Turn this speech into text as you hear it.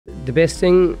The best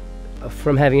thing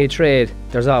from having a trade,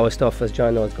 there's always stuff, as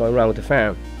John knows, going wrong with the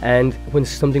farm. And when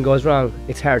something goes wrong,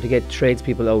 it's hard to get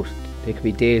tradespeople out. They could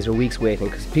be days or weeks waiting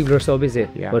because people are so busy.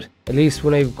 Yeah. But at least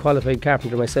when I've qualified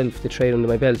carpenter myself, the trade under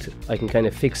my belt, I can kind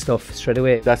of fix stuff straight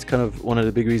away. That's kind of one of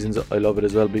the big reasons I love it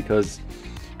as well, because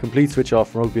complete switch off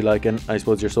from rugby, like, and I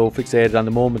suppose you're so fixated on the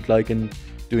moment, like, and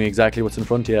doing exactly what's in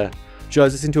front of you. I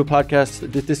was listening to a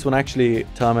podcast, this one actually,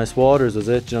 Thomas Waters was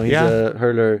it, he's a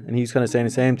hurler, and he's kind of saying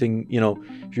the same thing,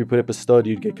 if you put up a stud,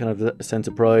 you'd get kind of a sense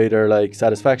of pride or like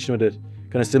satisfaction with it,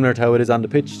 kind of similar to how it is on the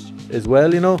pitch as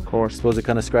well, Of course. I suppose it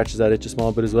kind of scratches at it just a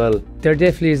small bit as well. There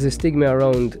definitely is a stigma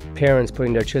around parents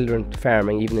putting their children to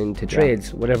farming, even into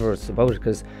trades, whatever it's about,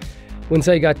 because once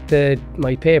I got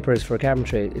my papers for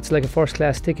carpentry, it's like a first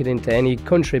class ticket into any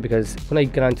country, because when I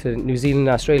got on to New Zealand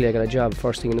and Australia, I got a job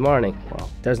first thing in the morning. Wow.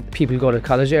 There's people who go to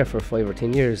college there for 5 or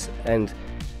 10 years, and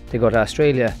they go to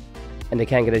Australia and they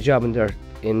can't get a job in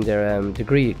their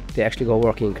degree. They actually go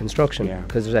working in construction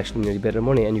because there's actually nearly better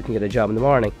money and you can get a job in the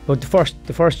morning. But the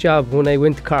first job, when I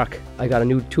went to Cork, I got a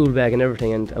new tool bag and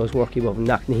everything, and I was working up in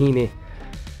Knocknaheeny.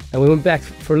 And we went back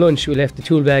for lunch. We left the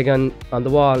tool bag on the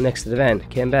wall next to the van,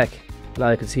 came back, and all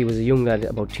I could see was a young lad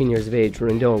about 10 years of age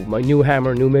running down my new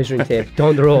hammer, new measuring tape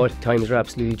down the road. Times are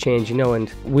absolutely changed, and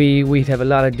we'd have a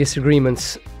lot of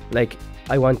disagreements. Like,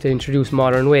 I want to introduce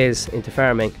modern ways into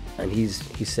farming, and he's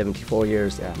 74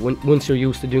 years. Once you're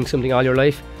used to doing something all your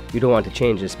life, you don't want to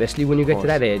change it, especially when you get to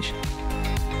that age.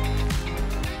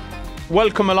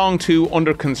 Welcome along to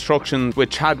Under Construction with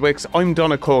Chadwicks. I'm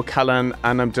Donncha O'Callaghan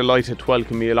and I'm delighted to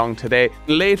welcome you along today.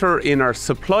 Later in our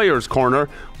Suppliers Corner,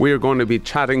 we're going to be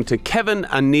chatting to Kevin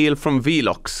and Neil from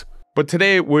Velux. But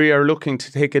today we are looking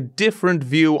to take a different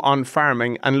view on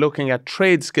farming and looking at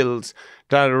trade skills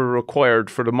that are required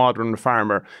for the modern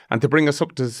farmer. And to bring us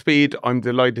up to speed, I'm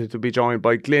delighted to be joined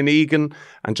by Glyn Egan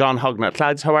and John Hodnett.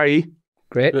 Lads, how are you?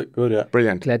 Great. Good, yeah.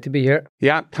 Brilliant. Glad to be here.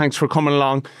 Yeah, thanks for coming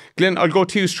along. Glyn, I'll go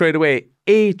to you straight away.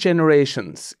 8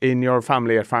 generations in your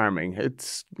family of farming.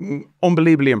 It's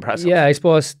unbelievably impressive. Yeah, I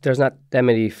suppose there's not that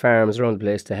many farms around the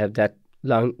place to have that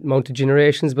long amount of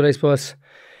generations, but I suppose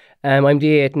I'm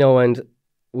the 8th now, and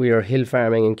we are hill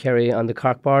farming in Kerry on the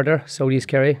Cork border, southeast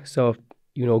Kerry. So,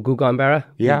 Guganbarra.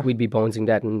 Yeah. We'd be bouncing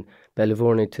that, and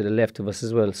Bellivorny to the left of us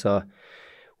as well. So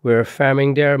we're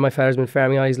farming there. My father's been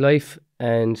farming all his life,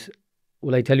 and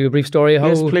will I tell you a brief story?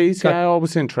 Yes, please. Yeah, I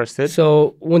was interested.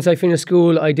 So once I finished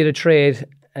school, I did a trade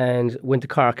and went to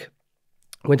Cork.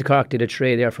 Did a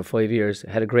trade there for 5 years.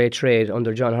 Had a great trade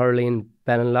under John Hurley in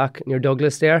Ballinlough near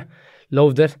Douglas there.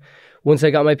 Loved it. Once I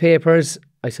got my papers,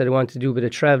 I said I wanted to do a bit of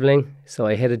travelling. So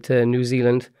I headed to New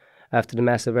Zealand after the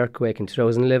massive earthquake in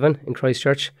 2011 in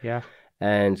Christchurch. Yeah.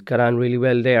 And got on really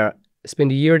well there.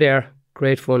 Spent a year there.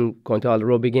 Great fun, going to all the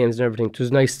rugby games and everything. It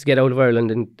was nice to get out of Ireland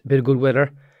and a bit of good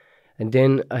weather. And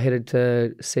then I headed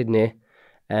to Sydney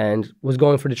and was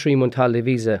going for the 3-month holiday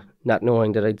visa, not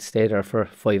knowing that I'd stay there for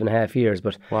 5.5 years.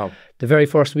 But wow. The very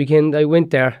first weekend I went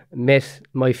there, met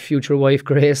my future wife,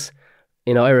 Grace,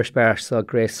 in Irish bar. So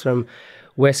Grace from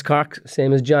West Cork,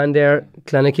 same as John there,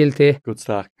 Clonakilty. Good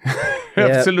stock.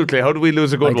 Absolutely. How do we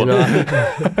lose a good one?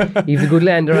 You've the good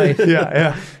land, right?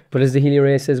 Yeah. But as the Healy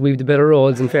Ray says, we've the better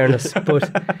roads, in fairness. But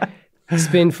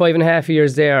spent 5.5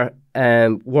 years there,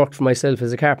 worked for myself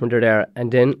as a carpenter there,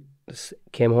 and then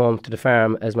came home to the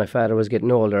farm as my father was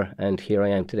getting older, and here I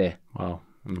am today. Wow.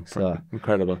 So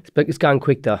incredible. It's gone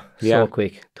quick though, Yeah. so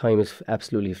quick. Time is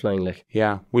absolutely flying like.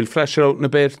 Yeah, we'll flesh it out in a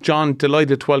bit. John,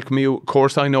 delighted to welcome you. Of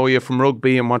course, I know you from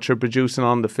rugby and what you're producing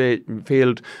on the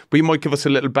field, but you might give us a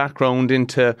little background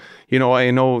into,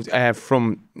 I know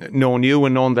from knowing you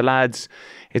and knowing the lads,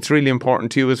 it's really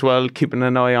important to you as well, keeping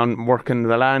an eye on working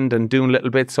the land and doing little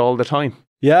bits all the time.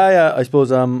 Yeah. I suppose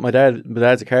my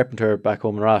dad's a carpenter back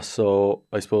home in Ross, so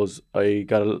I suppose I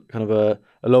got a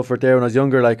love for it there when I was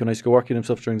younger, like when I used to go working and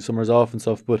stuff during the summers off and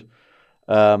stuff. But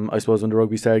I suppose when the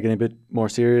rugby started getting a bit more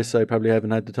serious, I probably haven't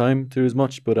had the time to do as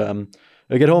much. But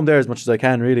I get home there as much as I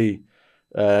can, really.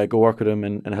 Go work with him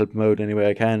and help him out any way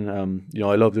I can.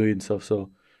 I love doing stuff, so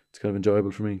it's kind of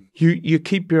enjoyable for me. You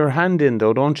keep your hand in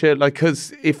though, don't you? Like,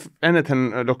 because if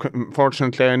anything, look,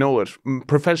 unfortunately I know it,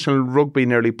 professional rugby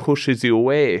nearly pushes you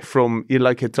away from,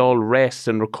 it's all rest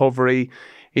and recovery.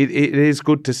 It is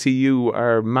good to see you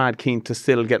are mad keen to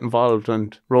still get involved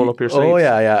and roll up your sleeves. Oh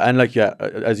yeah. And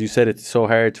as you said, it's so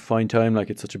hard to find time, like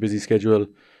it's such a busy schedule.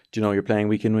 You're playing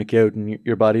week in, week out, and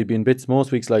your body be in bits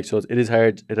most weeks, like, so it is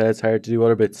hard. It is hard to do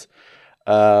other bits.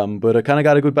 But I kind of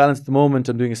got a good balance at the moment.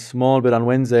 I'm doing a small bit on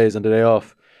Wednesdays on the day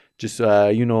off. Just,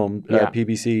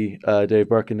 PBC, Dave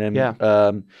Burke and them.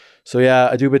 Yeah. So yeah,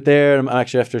 I do a bit there. I'm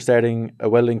actually after starting a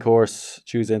welding course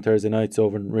Tuesday and Thursday nights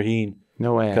over in Raheen.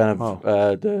 No way. Kind of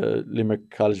the Limerick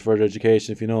College of Further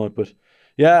Education, if you know it. But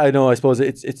yeah, I know. I suppose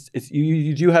it's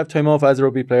you do have time off as a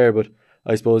rugby player, but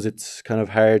I suppose it's kind of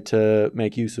hard to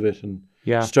make use of it, and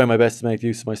just try my best to make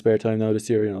use of my spare time now this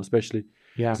year. Especially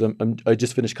because I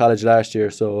just finished college last year,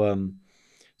 so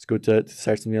it's good to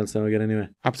start something else now again anyway.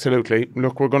 Absolutely.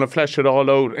 Look, we're going to flesh it all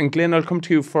out. And Glyn, I'll come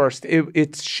to you first.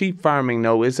 It's sheep farming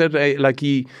now, is it?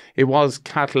 It was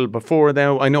cattle before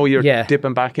now. I know you're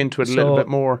dipping back into it a little bit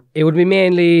more. It would be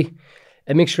mainly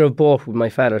a mixture of both with my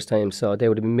father's time. So they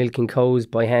would have been milking cows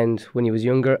by hand when he was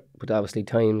younger, but obviously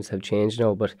times have changed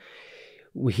now. But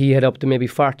he had up to maybe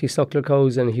 40 suckler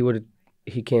cows, and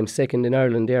he came second in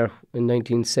Ireland there in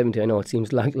 1970. I know it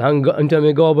seems long time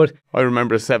ago, but I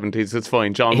remember the 70s. It's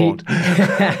fine. John won't.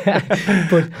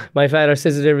 But my father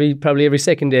says it probably every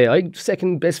second day. I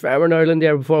second best farmer in Ireland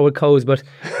there before with cows, but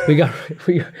we got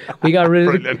rid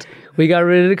of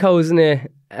the cows in there,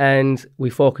 and we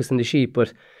focused on the sheep.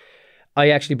 But I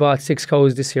actually bought 6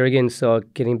 cows this year again, so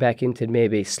getting back into it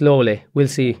maybe slowly. We'll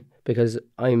see, because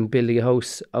I'm building a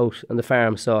house out on the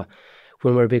farm, so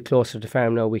when we're a bit closer to the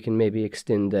farm now, we can maybe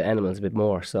extend the animals a bit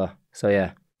more. So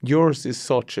yeah. Yours is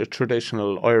such a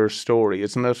traditional Irish story,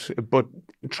 isn't it? But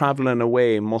travelling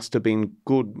away must have been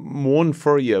good, one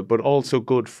for you, but also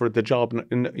good for the job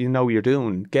you're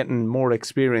doing, getting more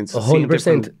experience.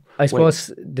 100%. I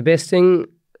suppose the best thing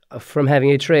from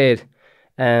having a trade,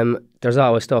 there's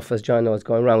always stuff, as John knows,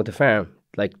 going wrong with the farm.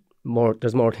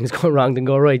 There's more things going wrong than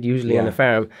go right usually on the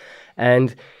farm.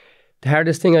 And the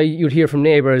hardest thing you'd hear from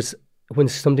neighbours, when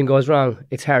something goes wrong,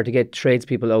 it's hard to get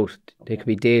tradespeople out. They could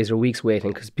be days or weeks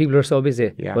waiting because people are so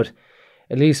busy. Yeah. But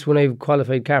at least when I've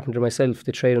qualified carpenter myself,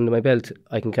 the trade under my belt,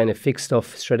 I can kind of fix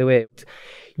stuff straight away.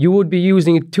 You would be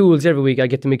using tools every week. I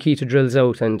get the Makita drills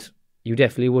out, and you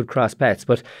definitely would cross paths.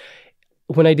 But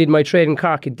when I did my trade in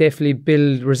Cork, it definitely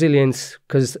built resilience,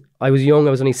 because I was young.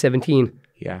 I was only 17.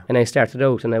 Yeah. And I started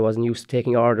out, and I wasn't used to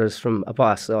taking orders from a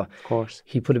boss. So of course,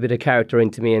 he put a bit of character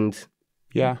into me, and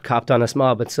copped on a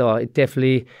small bit, so it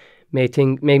definitely made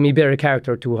me better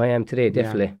character to who I am today,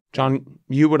 definitely. Yeah. John,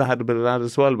 you would have had a bit of that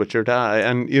as well with your dad,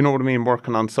 and you know what I mean,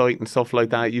 working on site and stuff like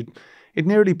that. It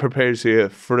nearly prepares you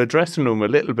for a dressing room a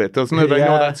little bit, doesn't it? Yeah. I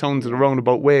know that sounds in a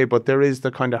roundabout way, but there is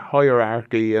the kind of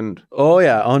hierarchy and... Oh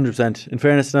yeah, 100%. In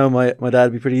fairness now, my dad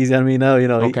would be pretty easy on me now,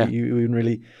 Okay. He wouldn't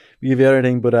really give you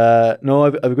everything, but no,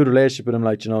 I've a good relationship with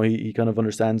him, he kind of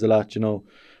understands a lot,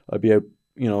 I'd be out,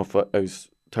 if I was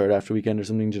tired after a weekend or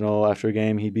something, after a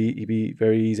game, he'd be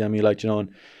very easy on me, and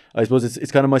I suppose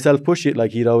it's kind of myself push it,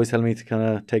 he'd always tell me to kind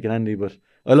of take it handy, but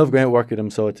I love going out work with him,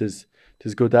 so it is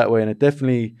good that way, and it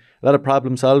definitely a lot of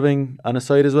problem solving on a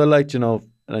side as well, and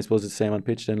I suppose it's the same on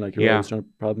pitch then, you're always trying to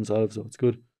problem solve, so it's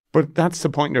good. But that's the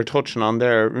point you're touching on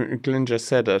there. Glyn just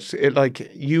said it.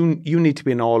 You need to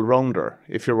be an all-rounder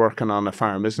if you're working on a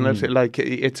farm, isn't it?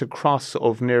 It's a cross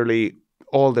of nearly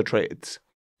all the trades.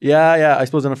 Yeah. I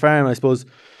suppose on a farm, I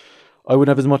wouldn't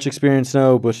have as much experience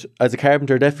now, but as a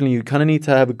carpenter, definitely you kind of need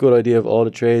to have a good idea of all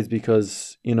the trades,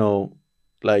 because,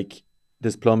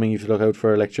 there's plumbing, if you look out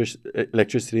for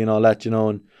electricity and all that,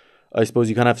 and I suppose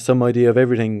you kind of have some idea of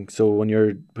everything. So when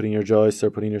you're putting your joists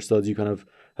or putting your studs, you kind of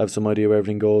have some idea where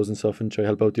everything goes and stuff, and try to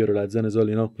help out the other lads then as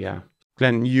well, Yeah.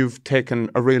 Glyn, you've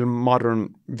taken a real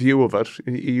modern view of it,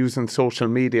 using social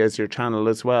media as your channel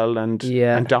as well, and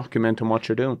documenting what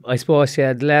you're doing. I suppose,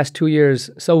 the last 2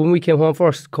 years. So when we came home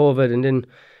first, COVID, and then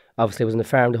obviously I was on the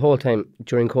farm the whole time.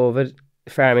 During COVID,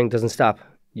 farming doesn't stop.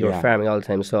 You're farming all the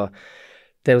time. So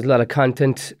there was a lot of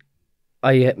content.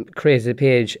 I created a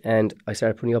page, and I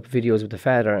started putting up videos with the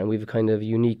father, and we have a kind of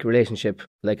unique relationship.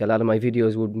 A lot of my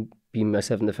videos would be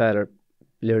myself and the father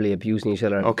literally abusing each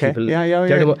other. Okay. People, yeah.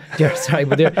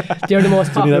 They're the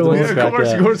most popular ones. Of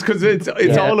course, because it's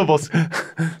all of us.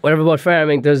 Whatever about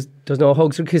farming, there's no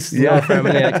hugs or kisses in our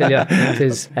family, I tell you. It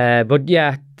is.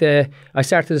 I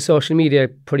started the social media,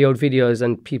 putting out videos,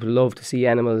 and people love to see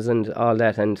animals and all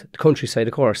that, and the countryside,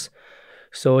 of course.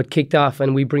 So it kicked off,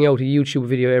 and we bring out a YouTube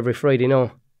video every Friday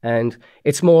now. And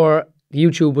it's more,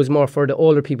 YouTube was more for the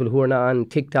older people who are not on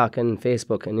TikTok and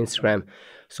Facebook and Instagram.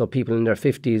 So people in their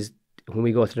 50s, when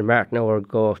we go to the market now or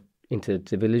go into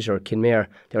the village or Kinmare,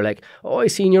 they're like, "Oh, I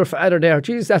seen your father there.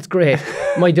 Jeez, that's great."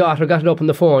 My daughter got it up on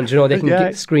the phone. They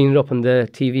can screen it up on the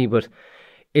TV, but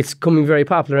it's coming very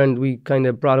popular, and we kind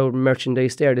of brought out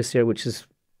merchandise there this year, which is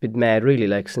a bit mad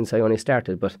really, since I only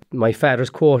started. But my father's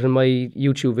quote in my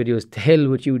YouTube videos, "To hell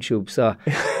with YouTube." So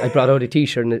I brought out a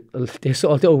t-shirt, and they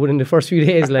sold out within the first few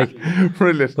days.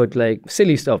 Brilliant. But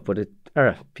silly stuff, but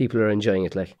people are enjoying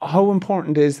it. How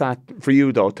important is that for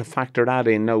you though, to factor that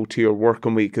in now to your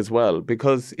working week as well,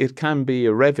 because it can be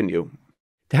a revenue?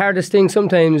 The hardest thing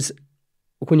sometimes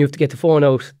when you have to get the phone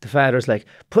out, the father's like,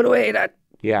 put away that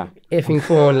effing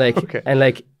phone, like, and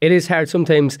like, it is hard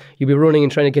sometimes. You'll be running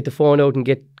and trying to get the phone out and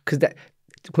because that,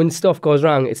 when stuff goes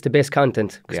wrong, it's the best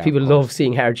content, because people love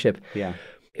seeing hardship. Yeah.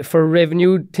 For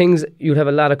revenue things, you'd have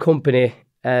a lot of companies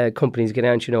get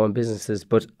out, you know, and businesses,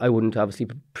 but I wouldn't obviously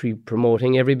be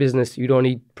promoting every business. You'd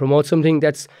only promote something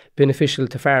that's beneficial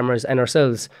to farmers and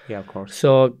ourselves. Yeah, of course.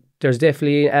 So there's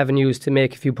definitely avenues to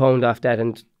make a few pound off that,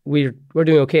 and we're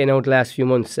doing okay now the last few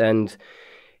months, and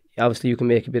obviously you can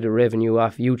make a bit of revenue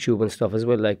off YouTube and stuff as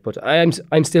well. Like, but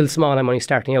I'm still small. I'm only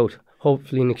starting out.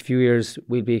 Hopefully in a few years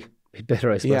we'll be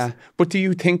better, I suppose. Yeah, but do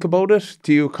you think about it?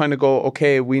 Do you kind of go,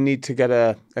 okay, we need to get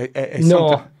a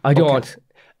no, I don't.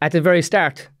 At the very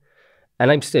start,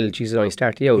 and I'm still, Jesus, only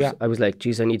starting out, I was like,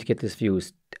 Jesus, I need to get this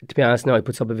views. To be honest, now I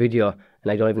put up a video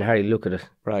and I don't even hardly look at it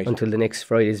until the next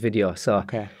Friday's video. So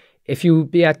if you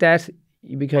be at that,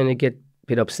 you be kind of get a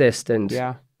bit obsessed. And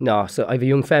no, so I have a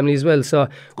young family as well. So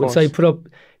once I put up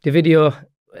the video,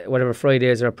 whatever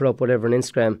Fridays, or put up whatever on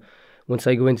Instagram, once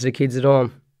I go into the kids at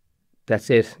home,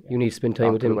 that's it. You need to spend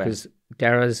time with them, because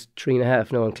Dara's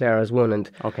 3.5 now and Clara's 1,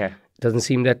 and it doesn't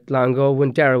seem that long ago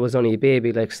when Dara was only a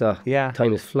baby, like, so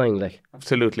time is flying, like.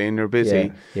 Absolutely, and you're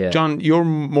busy. Yeah. John, you're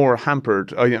more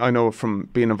hampered, I know, from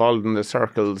being involved in the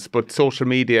circles, but social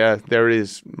media, there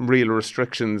is real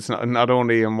restrictions, not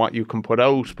only on what you can put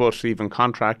out, but even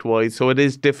contract-wise, so it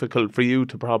is difficult for you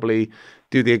to probably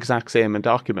do the exact same in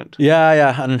document.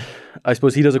 Yeah, and I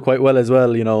suppose he does it quite well as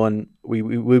well, you know, and we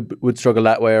would struggle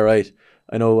that way, right?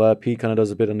 I know Pete kind of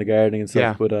does a bit on the gardening and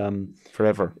stuff, but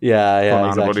forever. Yeah,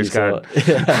 exactly. So,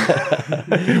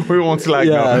 we won't slag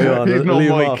him. He's no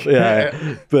Mike.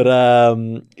 But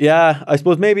I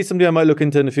suppose maybe something I might look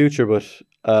into in the future, but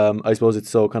I suppose it's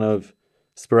so kind of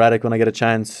sporadic when I get a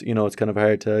chance. You know, it's kind of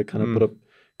hard to kind of put up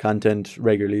content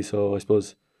regularly, so I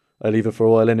suppose I'll leave it for a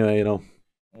while anyway, you know.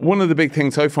 One of the big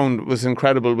things I found was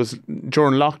incredible was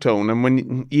during lockdown, and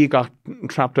when you got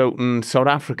trapped out in South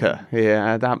Africa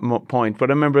at that point. But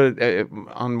I remember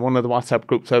on one of the WhatsApp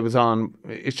groups I was on,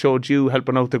 it showed you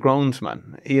helping out the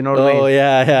groundsman. You know what I mean? Oh,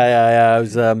 yeah. I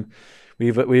was,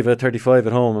 we've a 35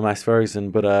 at home, a Max Ferguson,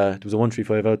 but there was a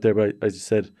 135 out there, but I just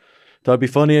said, thought it'd be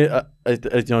funny.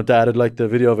 You know, Dad had liked the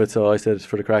video of it, so I said,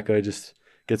 for the crack, I just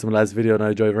get some lads' video and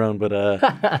I drive around, but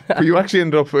you actually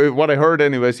ended up, what I heard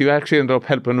anyways, you actually ended up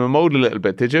helping him out a little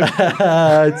bit, did you?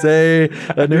 I'd say,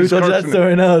 I knew who told that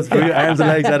story now, it's pretty arms and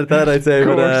legs out of that, I'd say,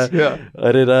 but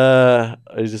I did,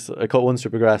 I cut one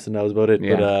strip of grass and that was about it,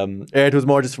 but it was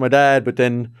more just for my dad, but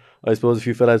then I suppose a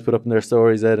few fellas put up in their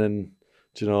stories then, and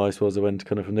you know, I suppose I went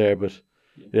kind of from there, but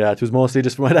yeah, it was mostly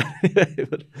just for my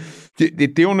dad.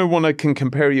 The only one I can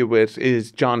compare you with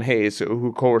is John Hayes, who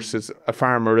of course is a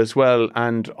farmer as well.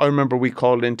 And I remember we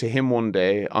called into him one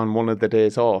day on one of the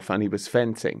days off, and he was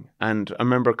fencing. And I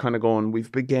remember kind of going, we've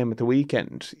a big game at the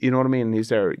weekend. You know what I mean? And he's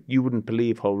there. You wouldn't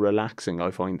believe how relaxing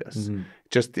I find this.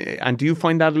 And do you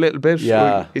find that a little bit?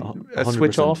 Yeah, a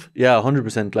switch off? Yeah,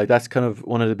 100%. Like, that's kind of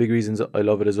one of the big reasons I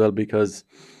love it as well, because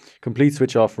complete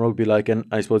switch off from rugby, like, and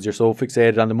I suppose you're so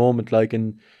fixated on the moment, like,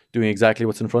 and doing exactly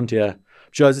what's in front of you.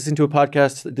 Sure, I was listening to a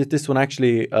podcast, this one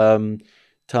actually,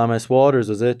 Thomas Waters,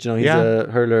 was it? You know, he's a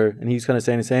hurler, and he's kind of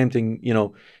saying the same thing, you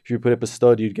know, if you put up a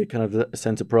stud, you'd get kind of a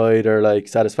sense of pride or like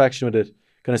satisfaction with it,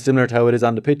 kind of similar to how it is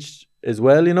on the pitch as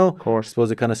well, you know. Of course. I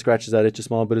suppose it kind of scratches at it a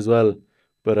small bit as well,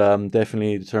 but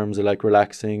definitely in terms of like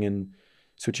relaxing and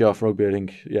switching off rugby, I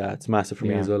think, it's massive for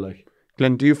me as well, like.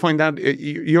 Glyn, do you find that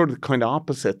you're the kind of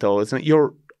opposite though, isn't it?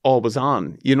 You're always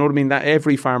on. You know what I mean? That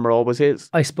every farmer always is.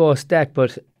 I suppose that,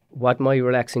 but what my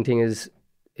relaxing thing is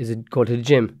go to the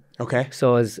gym. Okay.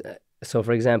 So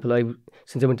for example,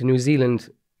 since I went to New Zealand,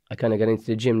 I kind of got into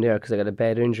the gym there because I got a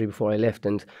bad injury before I left,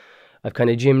 and I've kind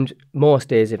of gymmed most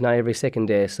days, if not every second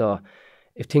day. So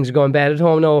if things are going bad at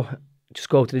home now, just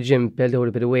go to the gym, build out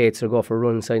a bit of weights, or go for a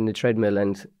run inside the treadmill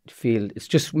and feel, it's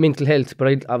just mental health,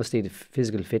 but obviously the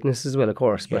physical fitness as well, of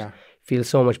course, but feel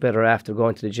so much better after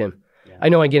going to the gym. I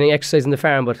know I'm getting exercise in the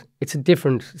farm, but it's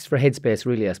it's for headspace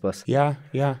really, I suppose. Yeah.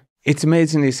 It's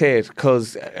amazing you say it,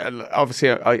 because obviously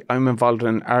I'm involved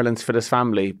in Ireland's Fittest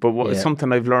Family, but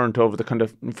something I've learned over the kind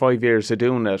of 5 years of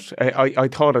doing it, I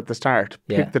thought at the start,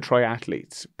 pick the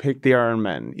triathletes, pick the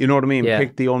Ironmen, you know what I mean?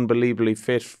 Pick the unbelievably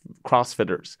fit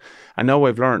CrossFitters. And now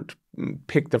I've learned,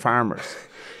 pick the farmers.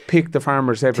 Pick the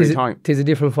farmers every time. It is a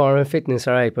different form of fitness,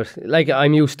 all right, but like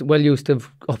I'm used to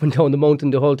up and down the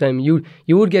mountain the whole time. You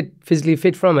would get physically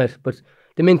fit from it, but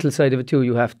the mental side of it too,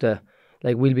 you have to.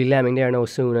 Like, we'll be lambing there now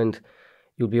soon, and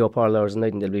you'll be up all hours of the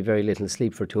night, and there'll be very little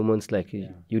sleep for 2 months. Like,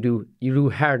 you do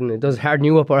harden. It does harden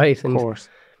you up, all right, and of course,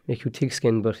 make you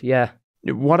thick-skinned. But yeah,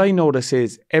 what I notice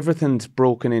is everything's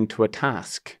broken into a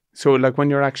task. So like when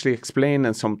you're actually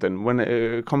explaining something, when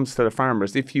it comes to the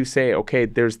farmers, if you say, okay,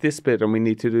 there's this bit and we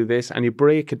need to do this, and you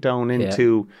break it down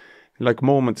into like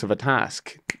moments of a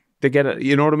task, they get it,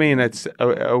 you know what I mean? It's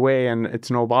a way and it's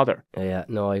no bother. Yeah,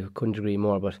 no, I couldn't agree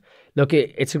more. But look,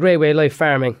 it's a great way of life,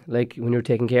 farming, like when you're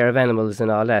taking care of animals and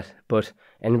all that.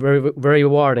 And very, very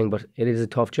rewarding, but it is a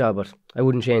tough job. But I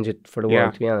wouldn't change it for the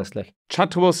world, to be honest. Like, chat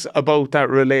to us about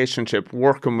that relationship,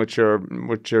 working with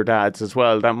your dads as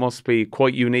well. That must be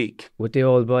quite unique. With the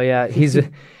old boy, yeah, he's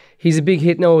a big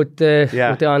hit now with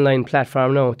the online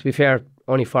platform now. To be fair,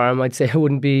 only for him, I'd say I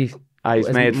wouldn't be. He's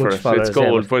made for it. It's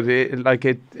gold, but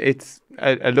it's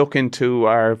a look into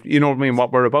our, you know what I mean,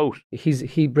 what we're about.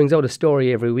 He brings out a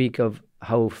story every week of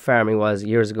how farming was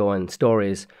years ago and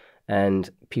stories, and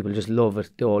people just love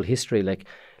it, the whole history. Like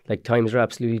times are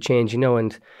absolutely changing now,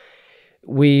 and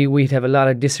we'd have a lot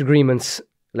of disagreements.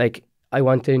 Like, I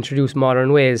want to introduce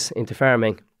modern ways into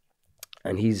farming,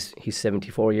 and he's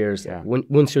 74 years. Yeah.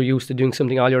 Once you're used to doing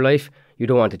something all your life, you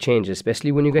don't want to change it,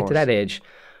 especially when you get to that age.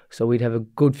 So we'd have a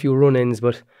good few run-ins,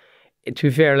 but to be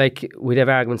fair, like, we'd have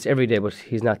arguments every day, but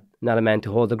he's not a man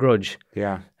to hold a grudge.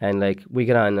 Yeah. And like, we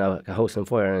get on a house on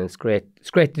fire, and it's great.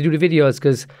 It's great to do the videos,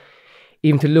 because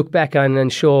even to look back on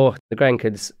and show the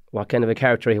grandkids what kind of a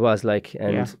character he was like.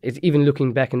 And it's even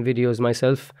looking back in videos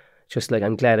myself, just like,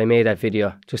 I'm glad I made that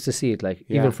video just to see it, like,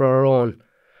 even for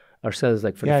ourselves,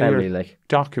 like, for the family, like,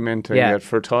 documenting it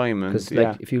for time. And because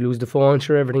like, if you lose the phone,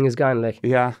 sure, everything is gone, like.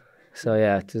 Yeah. So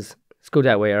yeah, it's good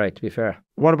that way, all right, to be fair.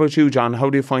 What about you, John?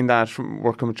 How do you find that from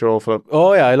working with your old fellow?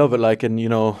 Oh yeah, I love it. Like, and you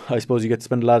know, I suppose you get to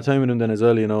spend a lot of time with him then as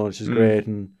well. You know, which is great.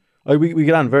 And we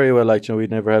get on very well. Like, you know,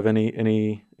 we'd never have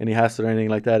any hassle or anything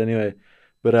like that anyway.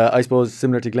 But I suppose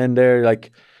similar to Glyn there,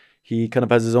 like, he kind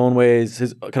of has his own ways,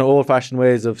 his kind of old-fashioned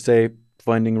ways of, say,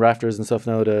 finding rafters and stuff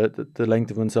now, the length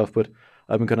of them and stuff. But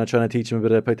I've been kind of trying to teach him a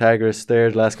bit of Pythagoras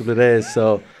there the last couple of days.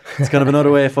 So it's kind of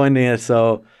another way of finding it.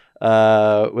 So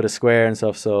with a square and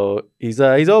stuff. So he's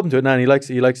open to it now, and he likes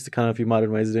the kind of few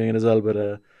modern ways of doing it as well.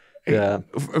 But yeah,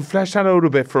 flesh that out a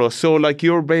bit for us. So like,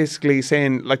 you're basically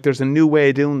saying, like, there's a new way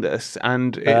of doing this,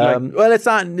 and well, it's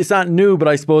not new, but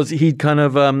I suppose he'd kind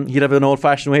of he'd have an old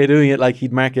fashioned way of doing it. Like,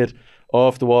 he'd mark it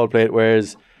off the wall plate,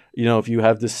 whereas, you know, if you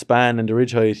have the span and the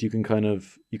ridge height, you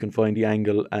can find the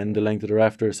angle and the length of the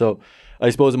rafter. So I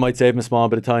suppose it might save him a small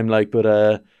bit of time, like,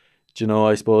 but you know,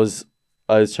 I suppose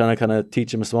I was trying to kind of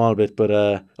teach him a small bit, but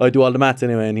I do all the maths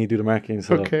anyway, and he do the marking.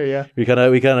 So we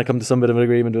kind of come to some bit of an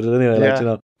agreement with it anyway. Like, you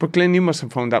know. But Glyn, you must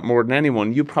have found that more than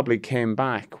anyone. You probably came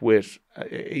back with,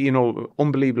 you know,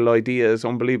 unbelievable ideas,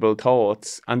 unbelievable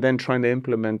thoughts, and then trying to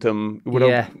implement them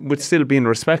with still being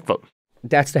respectful.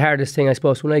 That's the hardest thing, I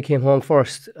suppose. When I came home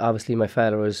first, obviously my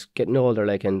father was getting older,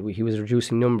 like, and he was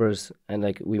reducing numbers, and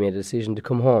like, we made a decision to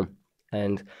come home,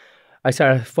 and I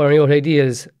started firing out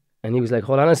ideas. And he was like,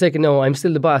 hold on a second, no, I'm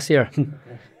still the boss here.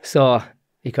 So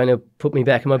he kind of put me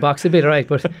back in my box a bit, right?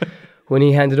 But when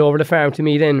he handed over the farm to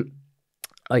me then,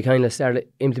 I kind of started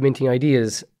implementing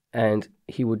ideas, and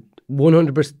he would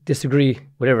 100% disagree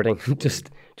with everything.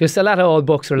 just a lot of old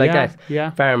books are like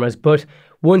that, farmers. But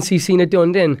once he seen it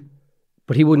done then,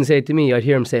 but he wouldn't say it to me, I'd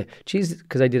hear him say, geez,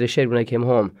 because I did a shed when I came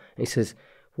home. And he says,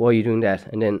 why are you doing that?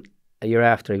 And then a year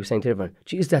after, he was saying to everyone,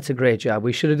 geez, that's a great job.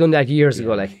 We should have done that years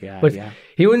ago. But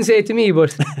he wouldn't say it to me,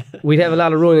 but we'd have a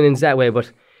lot of run-ins that way.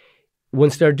 But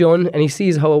once they're done and he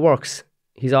sees how it works,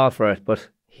 he's all for it. But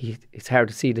it's hard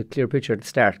to see the clear picture at the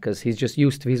start, because he's just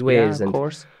used to his ways, and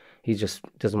he just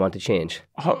doesn't want to change.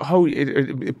 How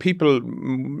people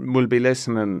will be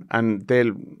listening, and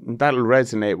that'll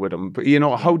resonate with them. But, you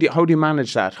know, how do you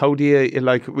manage that? How do you,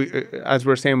 like, as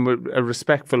we're saying, with a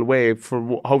respectful way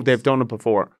for how they've done it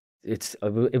before? It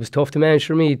was tough to manage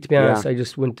for me, to be honest. I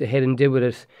just went ahead and did with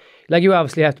it. Like, you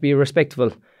obviously have to be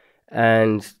respectful,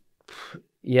 and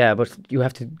but you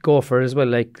have to go for it as well.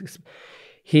 Like,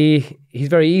 he's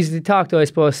very easy to talk to, I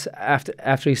suppose.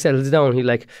 After he settles down, he's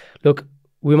like, look,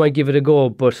 we might give it a go,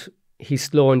 but he's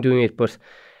slow in doing it. But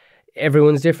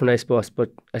everyone's different, I suppose. But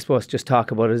I suppose just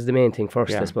talk about it is the main thing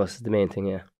first. I suppose is the main thing.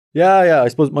 Yeah. I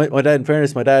suppose my dad, in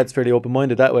fairness, my dad's fairly open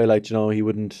minded that way. Like, you know, he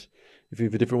wouldn't. If you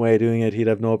have a different way of doing it, he'd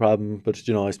have no problem. But,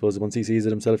 you know, I suppose once he sees it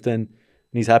himself then, and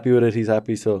he's happy with it, he's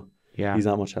happy. So he's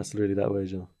not much hassle really that way,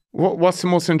 you know. What's the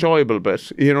most enjoyable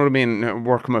bit? You know what I mean?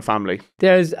 Working with family.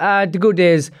 There's the good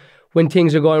days when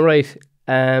things are going right.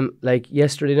 Like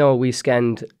yesterday, now we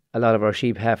scanned a lot of our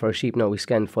sheep, half our sheep. Now we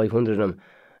scanned 500 of them,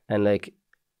 and like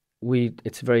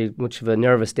it's very much of a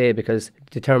nervous day, because it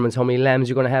determines how many lambs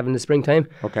you're going to have in the springtime.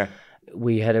 Okay.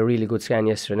 We had a really good scan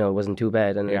yesterday. No, it wasn't too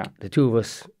bad, and like, the two of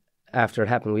us, after it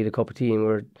happened, we had a cup of tea, and we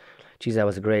were, geez, that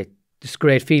was a great just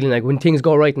great feeling, like when things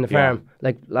go right in the farm.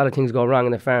 Like a lot of things go wrong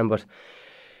in the farm, but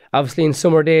obviously in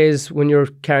summer days when you're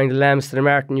carrying the lambs to the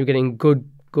market, you're getting good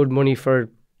money for,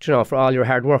 you know, for all your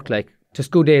hard work. Like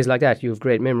just good days like that, you have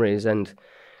great memories, and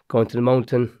going to the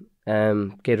mountain,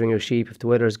 gathering your sheep if the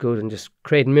weather is good, and just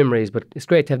creating memories. But it's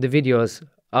great to have the videos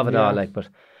of it all, like, but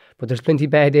there's plenty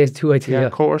bad days too, I tell you. Yeah,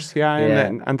 of course,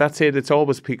 and that's it. It's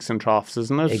always peaks and troughs,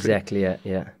 isn't it? Exactly,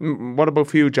 yeah. What about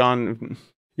for you, John?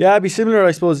 Yeah, it'd be similar,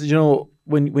 I suppose. You know,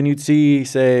 when you'd see,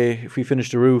 say, if we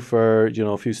finished the roof or, you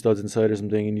know, a few studs inside or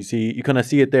something, and you kind of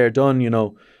see it there done, you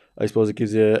know, I suppose it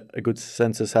gives you a good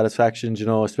sense of satisfaction, you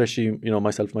know, especially, you know,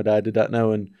 myself and my dad did that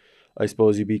now, and I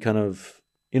suppose you'd be kind of,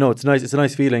 you know, it's a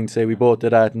nice feeling to say we both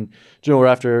did that, and, you know, we're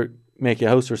after making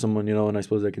a house for someone, you know, and I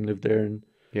suppose they can live there and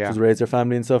just raise their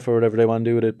family and stuff or whatever they want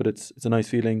to do with it. But it's a nice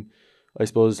feeling, I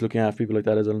suppose, looking after people like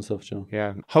that as well and stuff, you know.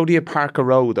 Yeah. How do you park a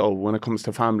row, though, when it comes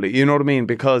to family? You know what I mean?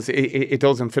 Because it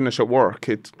doesn't finish at work.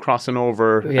 It's crossing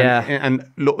over, and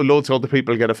loads of other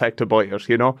people get affected by it,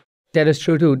 you know? That is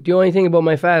true too. The only thing about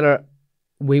my father,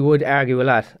 we would argue a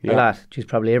lot, which is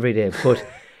probably every day, but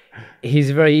he's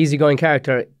a very easygoing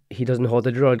character. He doesn't hold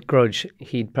a grudge.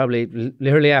 He'd probably,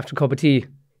 literally after a cup of tea,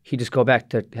 he'd just go back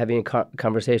to having a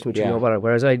conversation with you, no matter.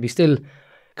 Whereas I'd be still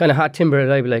kind of hot-tempered.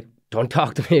 I'd be like, don't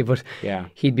talk to me, but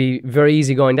he'd be very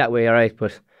easygoing that way, all right.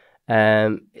 But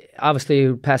obviously,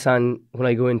 he'd pass on when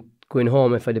I go in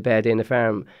home if I had a bad day in the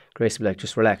farm. Grace would be like,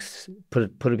 just relax, put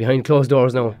it behind closed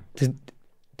doors now.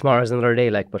 Tomorrow's another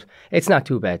day, like, but it's not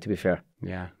too bad, to be fair.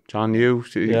 Yeah. John, you?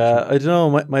 Yeah, I don't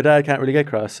know. My dad can't really get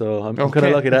cross, so I'm kind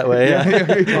of lucky that way.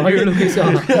 Oh, you're lucky,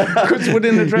 so. Because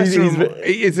within the dressing room,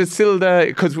 is it still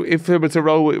because if there was a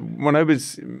row, when I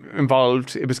was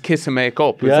involved, it was kiss and make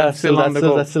up. Is that still on the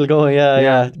go? That's still going,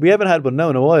 yeah. We haven't had one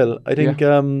now in a while. I think, you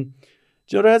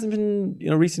know, there hasn't been, you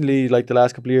know, recently, like the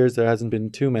last couple of years, there hasn't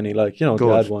been too many, like, you know, the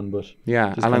odd one, but...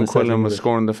 Yeah, Alan Quillen was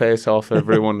scoring the face off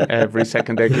everyone every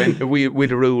second day. Glyn, we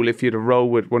had a rule, if you had a row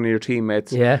with one of your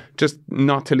teammates, just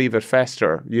not to leave it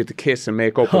fester, you had to kiss and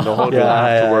make up in the huddle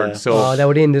afterwards. So, that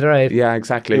would end it, right? Yeah,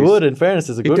 exactly. It would, in fairness,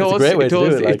 it's a great way to do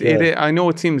it. Like, I know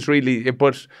it seems really,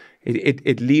 but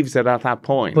it leaves it at that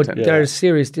point. But there's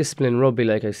serious discipline in rugby,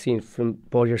 like I've seen from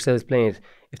both yourselves playing it.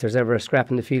 If there's ever a scrap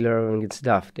in the field or everyone gets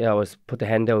stuffed, they always put the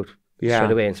hand out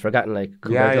straight away, and it's forgotten. Like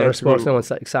other sports now, it's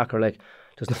like soccer. Like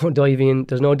there's no diving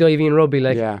in rugby.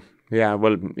 Like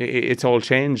well, it's all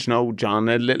changed now, John,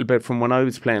 a little bit from when I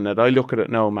was playing it. I look at it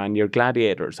now, man. You're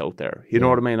gladiators out there. You know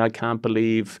what I mean? I can't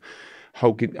believe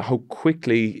how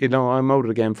quickly, you know, I'm out of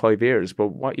the game 5 years, but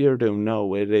what you're doing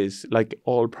now, it is like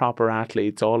all proper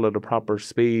athletes, all at a proper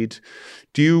speed.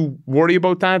 Do you worry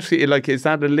about that? Like, is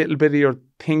that a little bit of your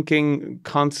thinking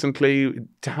constantly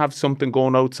to have something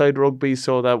going outside rugby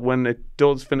so that when it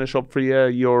does finish up for you,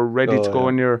 you're ready to go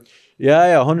in your...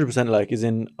 Yeah, 100%. Like, as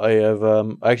in, I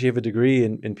actually have a degree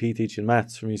in PE teaching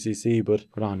maths from UCC, but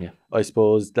good on you. I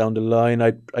suppose down the line,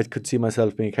 I could see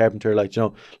myself being a carpenter. Like, you know,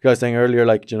 like I was saying earlier,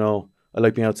 like, you know, I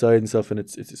like being outside and stuff, and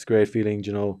it's a great feeling,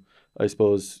 you know, I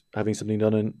suppose having something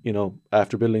done and, you know,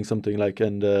 after building something, like,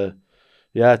 and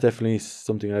definitely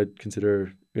something I'd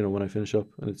consider, you know, when I finish up,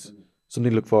 and it's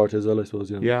something to look forward to as well, I suppose,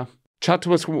 you know. Yeah. Chat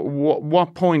to us,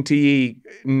 what point do you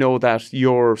know that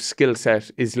your skill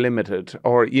set is limited?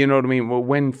 Or, you know what I mean,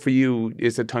 when for you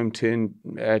is it time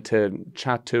to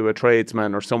chat to a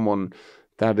tradesman or someone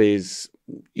that is,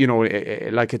 you know,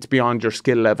 like it's beyond your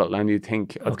skill level and you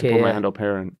think, I have to put my hand up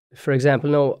here? And for example,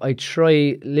 no, I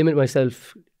try limit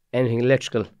myself anything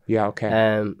electrical. Yeah,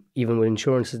 okay. Even with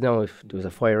insurances now, if there was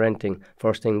a fire or anything,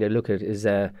 first thing they look at is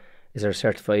there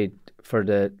certified for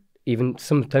the, even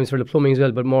sometimes for the plumbing as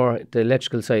well, but more the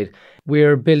electrical side.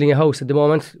 We're building a house at the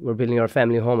moment. We're building our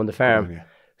family home on the farm. Oh, yeah.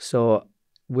 So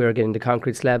we're getting the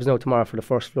concrete slabs now tomorrow for the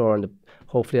first floor, and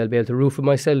hopefully I'll be able to roof it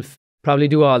myself. Probably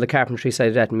do all the carpentry side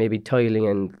of that, and maybe tiling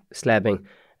and slabbing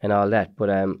and all that. But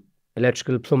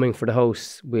electrical plumbing for the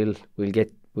house, we'll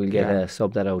get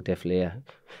sub that out, definitely. Yeah.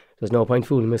 There's no point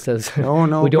fooling ourselves.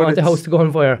 No. We don't want the house to go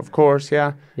on fire. Of course,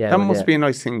 yeah. That must be a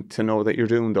nice thing to know that you're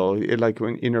doing, though. Like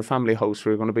when in your family house,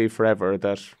 where you're going to be forever,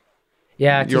 that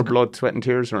your blood, sweat and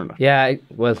tears are in it. Yeah,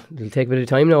 well, it'll take a bit of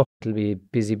time now. It'll be a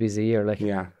busy year. Like,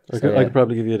 yeah. I could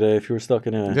probably give you a day if you were stuck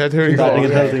in a... Yeah, there you go.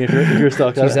 If you're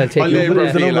stuck. I'll labour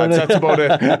of the lads, that's about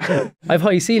it. I've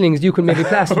high ceilings. You can maybe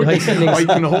plaster the high ceilings. I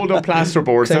can hold up plaster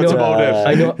boards, that's about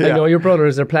it. I know your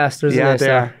brothers are plasters. Yeah, they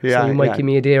are. So you might give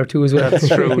me a day or two as well. That's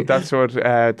true.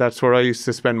 That's where I used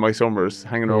to spend my summers,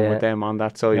 hanging around with them on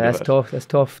that side of it. That's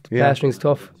tough. Plastering's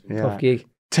tough. Tough gig.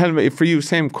 Tell me, for you,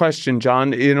 same question,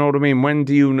 John. You know what I mean? When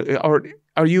do you... Or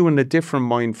are you in a different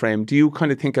mind frame? Do you kind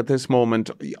of think at this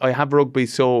moment, I have rugby,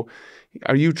 so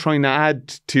are you trying to add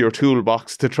to your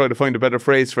toolbox, to try to find a better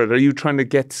phrase for it? Are you trying to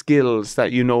get skills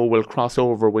that you know will cross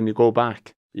over when you go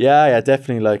back? Yeah,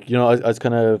 definitely. Like, you know, I was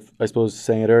kind of, I suppose,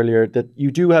 saying it earlier that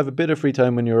you do have a bit of free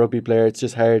time when you're a rugby player. It's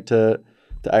just hard to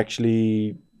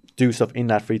actually do stuff in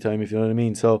that free time, if you know what I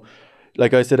mean. So,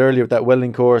 like I said earlier, with that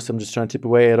welding course, I'm just trying to tip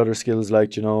away at other skills,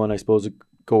 like, you know, and I suppose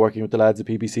go working with the lads,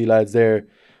 the PBC lads there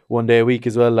 1 day a week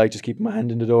as well, like just keep my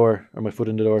hand in the door, or my foot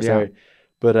in the door, sorry.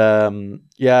 But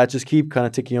yeah, just keep kind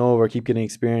of ticking over, keep getting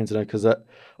experience in it, because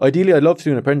ideally I'd love to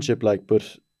do an apprenticeship, like,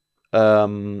 but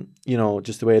you know,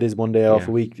 just the way it is, 1 day off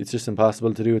a week, it's just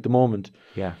impossible to do at the moment.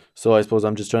 Yeah. So I suppose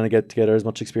I'm just trying to get together as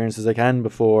much experience as I can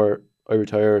before I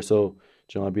retire. So,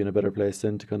 you know, I'll be in a better place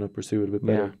then to kind of pursue it a bit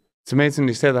better. Yeah. It's amazing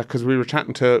you say that, because we were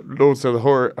chatting to loads of the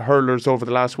hurlers over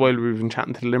the last while. We've been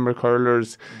chatting to the Limerick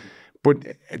hurlers, but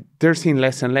they're seeing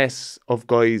less and less of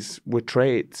guys with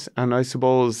trades. And I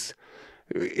suppose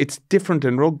it's different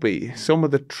in rugby. Some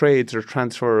of the trades are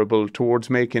transferable towards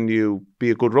making you be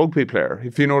a good rugby player,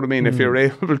 if you know what I mean. If you're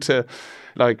able to,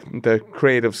 like, the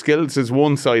creative skills is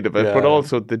one side of it, but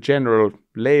also the general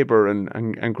labour and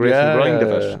grit and grind of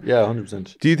it. Yeah,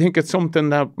 100%. Do you think it's something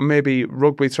that maybe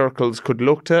rugby circles could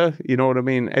look to, you know what I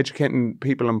mean, educating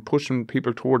people and pushing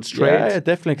people towards trades? Yeah,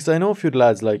 definitely, because I know a few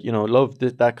lads, like, you know, love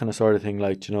that kind of sort of thing,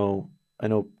 like, you know, I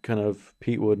know kind of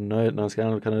Pete Wood and Niall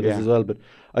Scannell kind of does as well, but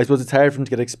I suppose it's hard for them to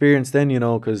get experience then, you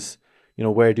know, because, you know,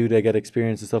 where do they get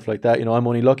experience and stuff like that? You know, I'm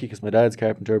only lucky because my dad's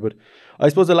carpenter, but I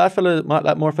suppose a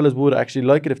lot more fellas would actually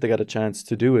like it if they got a chance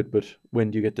to do it, but when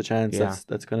do you get the chance?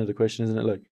 That's kind of the question, isn't it?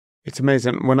 Like, it's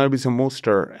amazing. When I was in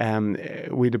Munster,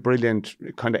 we had a brilliant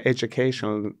kind of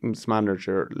educational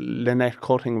manager. Lynette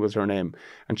Cutting was her name,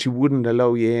 and she wouldn't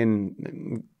allow you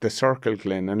in the circle,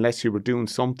 Glyn, unless you were doing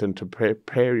something to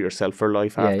prepare yourself for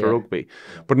life after rugby.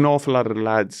 But an awful lot of the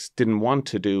lads didn't want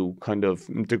to do kind of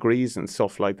degrees and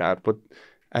stuff like that. But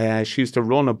she used to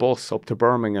run a bus up to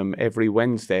Birmingham every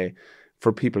Wednesday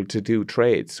for people to do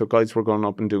trades. So guys were going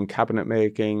up and doing cabinet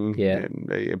making,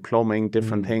 plumbing,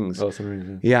 different things.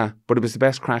 Awesome. Yeah, but it was the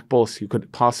best crack bus you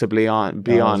could possibly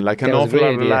be on. Like, an awful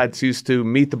lot of lads used to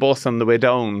meet the bus on the way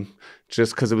down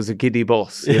just because it was a giddy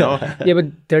bus, you know? Yeah, but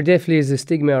there definitely is a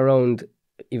stigma around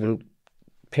even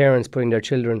parents putting their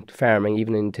children farming,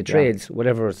 even into trades,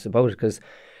 whatever it's about. Because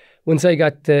once I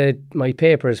got my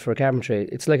papers for carpentry,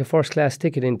 it's like a first-class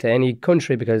ticket into any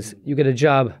country, because you get a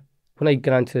job. When I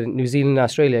got on to New Zealand and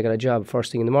Australia, I got a job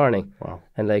first thing in the morning. Wow.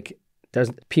 And like,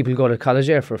 there's people go to college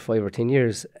there for 5 or 10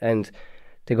 years, and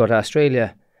they go to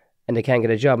Australia and they can't get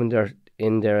a job in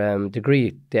their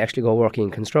degree. They actually go working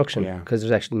in construction, because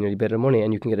there's actually nearly better money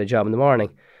and you can get a job in the morning.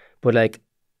 But like,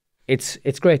 it's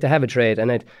great to have a trade,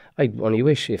 and I'd only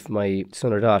wish if my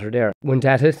son or daughter there went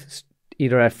at it,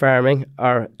 either at farming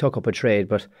or took up a trade,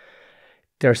 but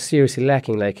they're seriously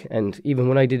lacking. Like, and even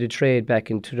when I did a trade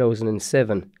back in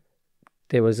 2007,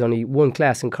 there was only one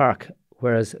class in Cork,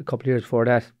 whereas a couple of years before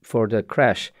that, for the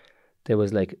crash, there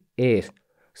was like 8.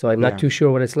 So I'm not too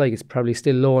sure what it's like. It's probably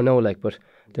still low now, like, but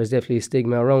there's definitely a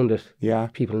stigma around it. Yeah.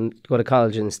 People go to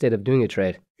college instead of doing a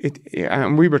trade.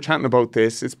 And we were chatting about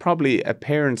this. It's probably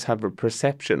parents have a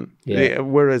perception,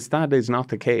 whereas that is not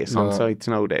the case on sites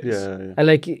nowadays. Yeah. And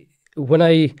like, when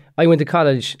I went to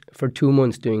college for 2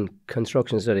 months doing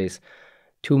construction studies,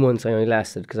 2 months I only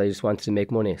lasted because I just wanted to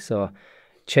make money. So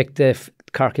checked the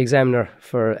Cork Examiner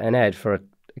for an ad for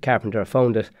a carpenter,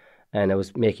 found it, and I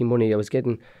was making money. I was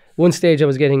getting, one stage I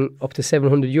was getting up to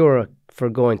 €700 for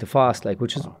going to FOSS, like,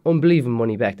 which is unbelievable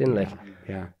money back then, like.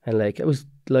 Yeah. And like, I was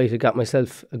delighted, got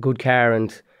myself a good car,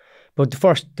 but the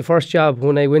first job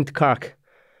when I went to Cork,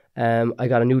 I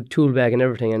got a new tool bag and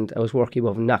everything, and I was working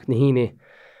above Knocknaheeny.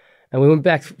 And we went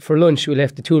back for lunch. We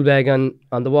left the tool bag on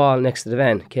the wall next to the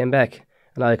van, came back,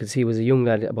 and all I could see was a young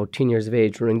lad about 10 years of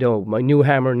age running down my new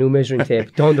hammer, new measuring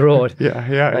tape down the road.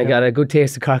 I got a good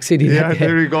taste of Cork City. Yeah,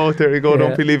 there you go.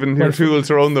 Don't be leaving your tools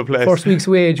around the place. First week's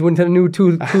wage, went to a new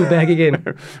tool bag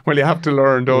again. Well, you have to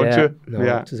learn, don't you?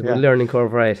 No, it's a learning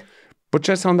curve, right? But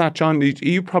just on that, John,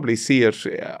 you probably see it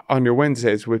on your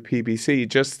Wednesdays with PBC,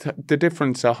 just the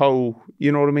difference of how,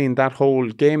 you know what I mean, that whole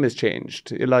game has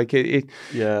changed. Like,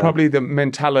 probably the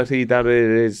mentality that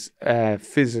it is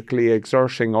physically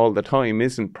exerting all the time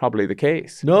isn't probably the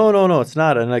case. No, it's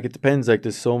not. And like, it depends. Like,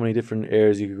 there's so many different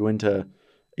areas you could go into,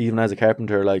 even as a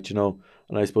carpenter, like, you know,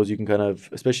 and I suppose you can kind of,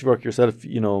 especially work yourself,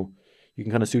 you know, you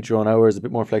can kind of suit your own hours, a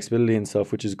bit more flexibility and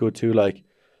stuff, which is good too, like.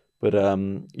 But,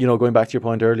 you know, going back to your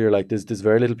point earlier, like, there's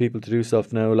very little people to do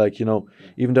stuff now. Like, you know,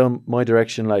 even down my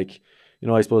direction, like, you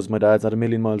know, I suppose my dad's not a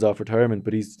million miles off retirement,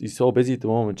 but he's so busy at the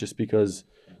moment just because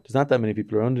there's not that many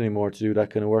people around anymore to do that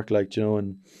kind of work, like, you know.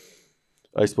 And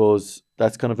I suppose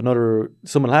that's kind of another,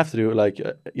 someone will have to do it, like,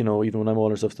 you know, even when I'm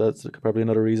older and stuff, that's probably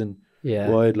another reason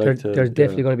why I'd like to. There's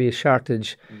definitely going to be a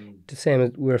shortage. The same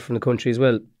as we're from the country as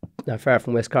well, not far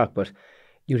from West Cork, but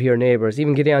you'd hear neighbours,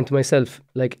 even getting on to myself,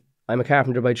 like I'm a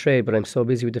carpenter by trade, but I'm so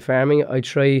busy with the farming, I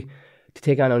try to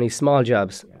take on only small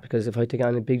jobs, because if I take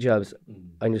on the big jobs,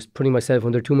 I'm just putting myself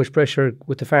under too much pressure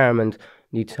with the farm and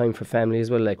need time for family as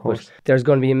well. Like, but there's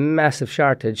going to be a massive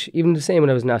shortage. Even the same when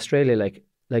I was in Australia, like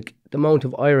the amount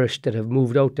of Irish that have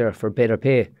moved out there for better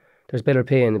pay. There's better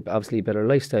pay and obviously better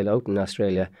lifestyle out in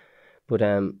Australia, but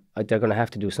they're going to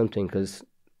have to do something, because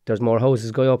there's more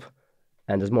houses going up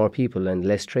and there's more people and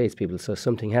less tradespeople, so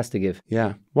something has to give.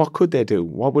 Yeah. What could they do?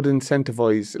 What would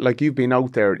incentivise, like you've been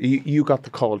out there, you got the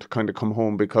call to kind of come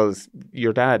home because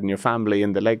your dad and your family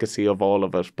and the legacy of all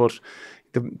of it, but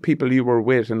the people you were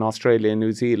with in Australia and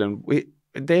New Zealand,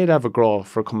 they'd have a grow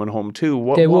for coming home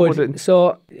too. They would.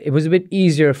 So it was a bit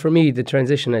easier for me, the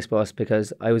transition, I suppose,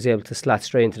 because I was able to slot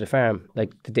straight into the farm.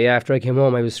 Like the day after I came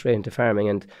home, I was straight into farming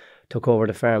and took over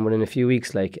the farm within a few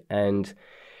weeks. And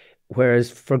whereas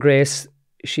for Grace,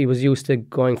 she was used to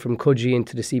going from Coogee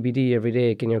into the CBD every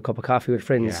day, getting her a cup of coffee with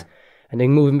friends, and then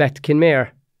moving back to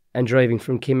Kinmare and driving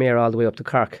from Kinmare all the way up to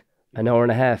Cork, an hour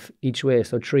and a half each way,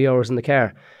 so 3 hours in the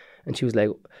car. And she was like,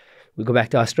 "We'll go back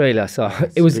to Australia." So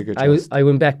I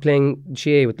went back playing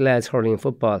GA with the lads, hurling and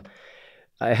football.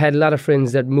 I had a lot of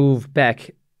friends that moved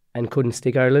back and couldn't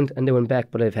stick Ireland, and they went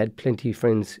back, but I've had plenty of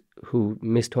friends who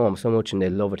missed home so much and they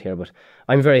love it here. But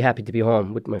I'm very happy to be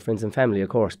home with my friends and family, of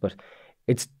course, but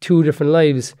it's two different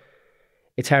lives.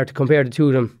 It's hard to compare the two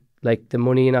of them. Like the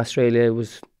money in Australia there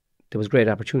was great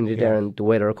opportunity there, and the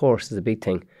weather, of course, is a big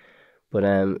thing. But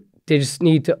they just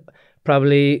need to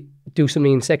probably do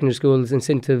something in secondary schools,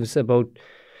 incentives about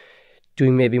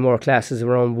doing maybe more classes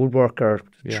around woodwork or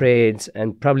trades,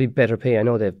 and probably better pay. I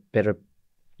know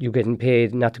you're getting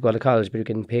paid not to go to college, but you're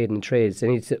getting paid in trades. They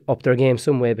need to up their game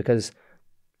some way, because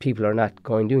people are not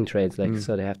going doing trades,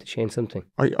 so they have to change something.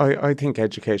 I think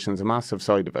education is a massive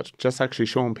side of it. Just actually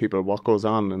showing people what goes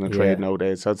on in a trade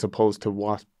nowadays, as opposed to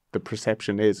what the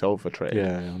perception is of a trade.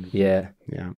 Yeah.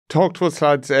 Talk to us,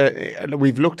 lads.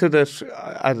 We've looked at it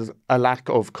as a lack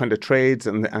of kind of trades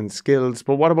and skills,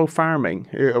 but what about farming?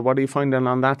 What are you finding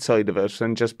on that side of it?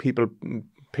 And just people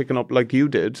picking up, like you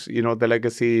did, you know, the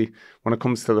legacy when it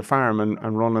comes to the farm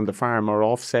and running the farm, or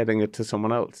offsetting it to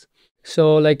someone else.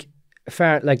 So like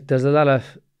there's a lot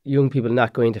of young people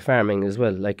not going to farming as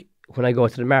well. Like when I go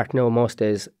to the market now, most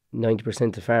days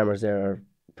 90% of farmers there are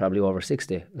probably over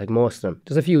 60, like most of them.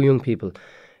 There's a few young people,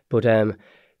 but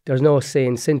there's no, say,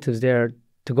 incentives there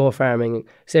to go farming.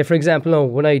 Say, for example, now,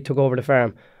 when I took over the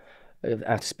farm,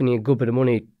 after spending a good bit of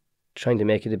money trying to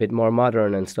make it a bit more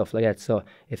modern and stuff like that, so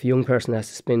if a young person has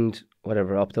to spend,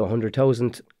 whatever, up to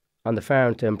 100,000 on the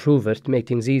farm to improve it, to make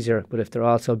things easier, but if they're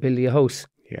also building a house,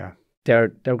 they're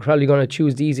probably going to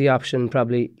choose the easy option,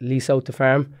 probably lease out the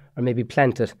farm or maybe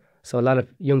plant it. So a lot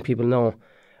of young people now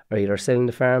are either selling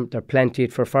the farm, they're planting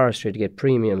it for forestry to get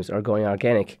premiums, or going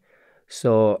organic.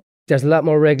 So there's a lot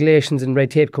more regulations and red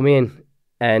tape come in,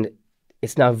 and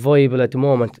it's not viable at the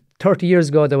moment. 30 years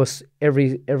ago, there was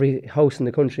every house in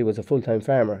the country was a full-time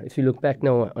farmer. If you look back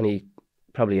now, only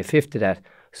probably a fifth of that.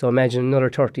 So imagine another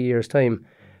 30 years' time,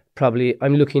 probably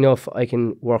I'm lucky enough I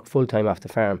can work full-time off the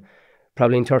farm.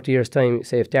 Probably in 30 years' time,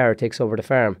 say if Dara takes over the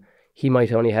farm, he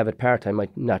might only have it part-time,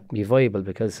 might not be viable,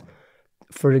 because,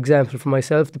 for example, for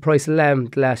myself, the price of lamb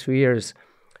the last few years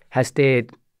has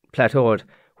stayed plateaued,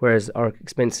 whereas our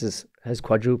expenses has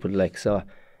quadrupled. Like, so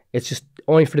it's just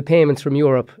only for the payments from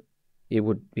Europe, you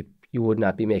would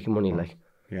not be making money. Like,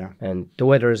 and the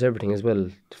weather is everything as well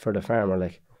for the farmer.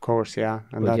 Like, of course, and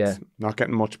but that's not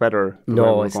getting much better.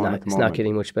 No, it's not. It's not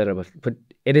getting much better. But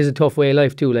it is a tough way of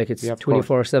life too. Like, it's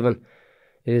 24/7.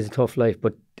 It is a tough life,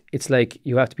 but it's like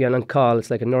you have to be on call. It's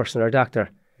like a nurse or a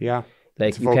doctor. Yeah.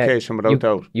 Like, it's a vocation without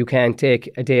doubt. You can't take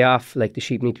a day off. Like, the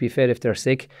sheep need to be fed if they're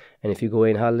sick, and if you go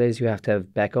in holidays, you have to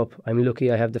have backup. I'm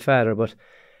lucky I have the father, but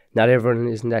not everyone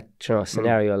is in that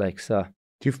scenario. Like, so.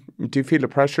 Do you feel the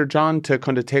pressure, John, to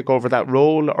kind of take over that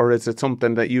role, or is it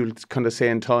something that you'll kind of say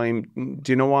in time,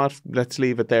 do you know what, let's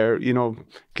leave it there? You know,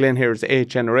 Glyn here is 8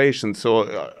 generations,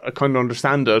 so I kind of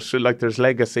understand it. Like, there's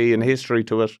legacy and history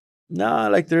to it. Nah,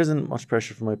 like, there isn't much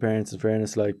pressure from my parents, in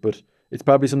fairness, like, but it's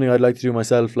probably something I'd like to do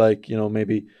myself, like, you know,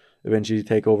 maybe eventually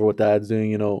take over what Dad's doing,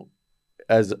 you know,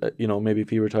 as, you know, maybe if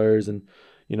he retires, and,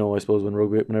 you know, I suppose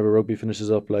whenever rugby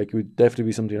finishes up, like, it would definitely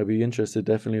be something I'd be interested,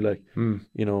 definitely, like,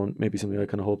 you know, maybe something I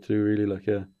kind of hope to do, really, like,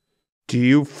 Do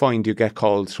you find you get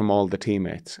calls from all the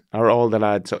teammates or all the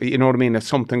lads? You know what I mean? If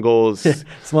something goes...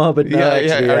 Small bit, no,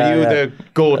 actually. Are you the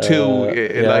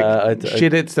go-to,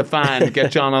 shit hits the fan,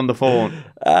 get John on the phone?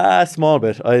 Small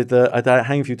bit. I'd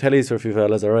hang a few tellies for a few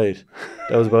fellas, all right.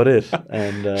 That was about it.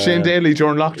 And Shane Daly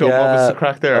during lockdown, what was the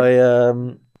crack there?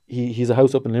 He's a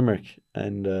house up in Limerick,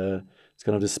 and it's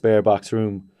kind of this spare box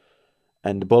room.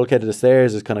 And the bulkhead of the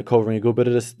stairs is kind of covering a good bit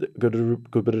of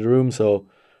the room, so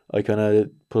I kind of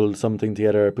pulled something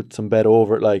together, put some bed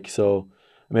over it, like, so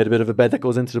I made a bit of a bed that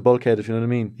goes into the bulkhead, if you know what I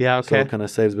mean. Yeah, okay. So it kind of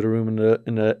saves a bit of room in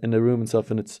the room and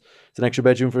stuff, and it's an extra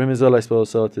bedroom for him as well, I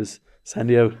suppose. So it is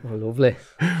handy out. Oh, lovely.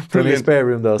 It's only a spare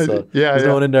room though, so there's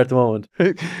no one in there at the moment.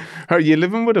 Are you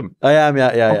living with him? I am, yeah.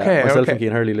 Okay, myself and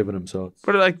Keane Hurley live with him, so.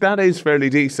 But like that is fairly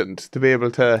decent to be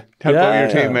able to help out your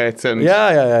teammates and.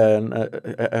 Yeah. And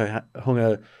I hung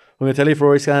a telly for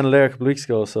Rory Scannell there a couple of weeks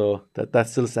ago, so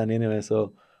that's still standing anyway.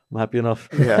 So. I'm happy enough.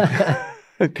 Yeah.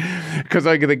 Because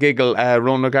I get a giggle.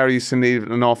 Ron O'Gara used to need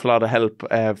an awful lot of help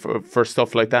for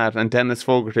stuff like that. And Dennis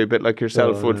Fogarty, a bit like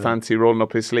yourself, would fancy rolling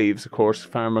up his sleeves, of course,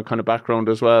 farmer kind of background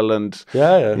as well. And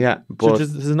yeah. But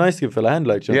it's nice to give a fella a hand,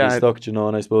 like, be stuck,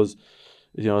 and I suppose,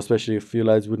 especially if a few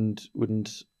lads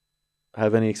wouldn't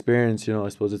have any experience, I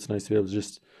suppose it's nice to be able to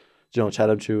just, chat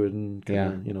them through it and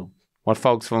kinda, What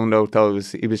folks found out though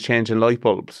was he was changing light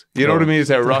bulbs. You know what I mean? Is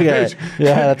that right?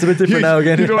 Yeah, that's a bit different now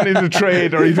again. You don't need to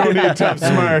trade or you don't need to have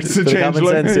smarts to change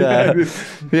lights.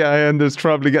 And there's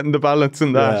probably getting the balance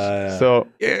in that. Yeah. So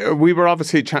we were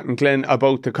obviously chatting, Glyn,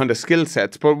 about the kind of skill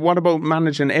sets, but what about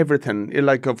managing everything?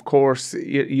 Like, of course,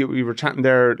 you were chatting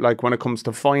there, like when it comes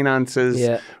to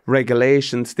finances,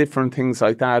 regulations, different things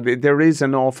like that. There is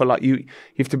an awful lot. You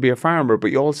have to be a farmer,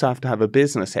 but you also have to have a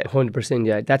business head. 100%,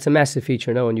 yeah. That's a massive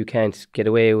feature now, and you can't get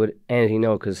away with anything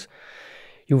now because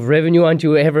you've revenue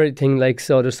onto everything, like,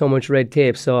 so there's so much red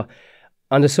tape. So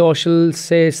on the social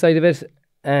side of it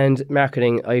and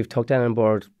marketing, I've took that on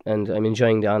board and I'm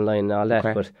enjoying the online and all that.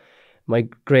 But my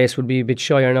Grace would be a bit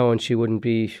shyer now and she wouldn't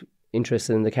be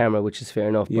interested in the camera, which is fair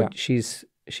enough. But she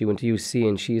went to UC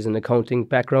and she's an accounting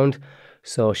background,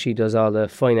 so she does all the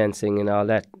financing and all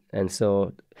that, and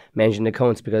so managing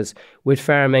accounts, because with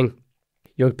farming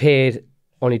you're paid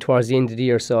only towards the end of the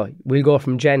year, so we'll go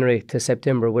from January to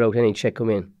September without any check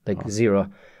come in,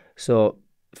 zero. So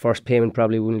first payment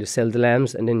probably when you sell the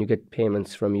lambs, and then you get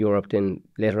payments from Europe then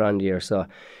later on in the year. So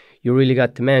you really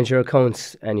got to manage your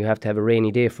accounts, and you have to have a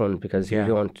rainy day fund, because if you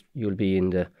don't, you'll be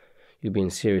in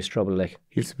serious trouble. Like,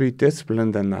 you have to be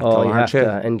disciplined in that. Oh, you have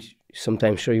to, and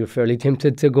sometimes sure you're fairly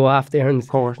tempted to go off there and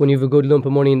when you have a good lump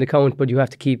of money in the account, but you have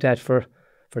to keep that for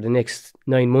the next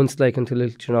 9 months, like, until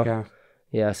it,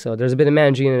 Yeah, so there's a bit of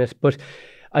managing in it. But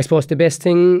I suppose the best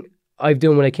thing I've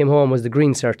done when I came home was the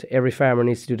green cert. Every farmer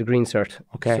needs to do the green cert.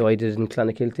 Okay. So I did it in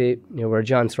Clonakilty, where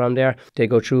John's from there. They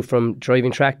go through from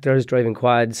driving tractors, driving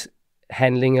quads,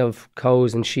 handling of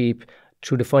cows and sheep,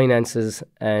 through the finances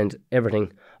and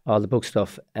everything, all the book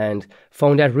stuff, and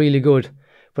found that really good.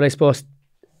 But I suppose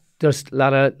there's a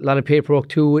lot of paperwork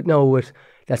too now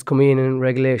that's coming in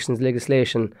regulations,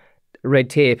 legislation, red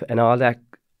tape and all that.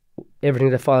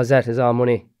 Everything that follows that is all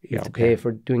money you have to pay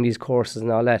for doing these courses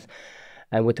and all that.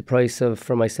 And with the price of,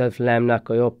 for myself, lamb not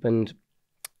going up and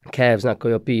calves not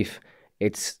going up beef,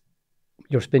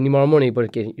 you're spending more money,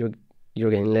 but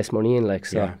you're getting less money in, like,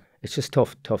 so it's just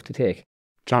tough to take.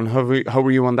 John, how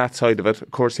were you on that side of it?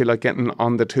 Of course, you like getting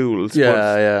on the tools.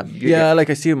 Yeah, like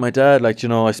I see with my dad, like,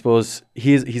 I suppose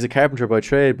he's a carpenter by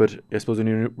trade, but I suppose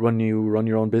when you run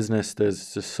your own business,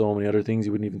 there's just so many other things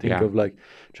you wouldn't even think of, like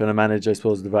trying to manage, I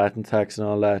suppose, the VAT and tax and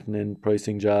all that, and then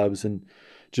pricing jobs. And,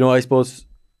 I suppose,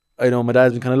 I know my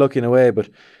dad's been kind of lucky in a way, but,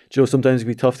 sometimes it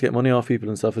can be tough to get money off people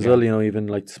and stuff as well, even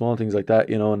like small things like that,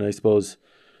 and I suppose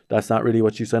that's not really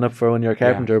what you sign up for when you're a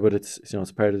carpenter, but it's,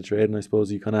 it's part of the trade, and I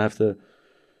suppose you kind of have to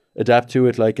adapt to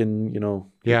it, like, and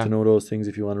get to know those things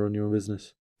if you want to run your own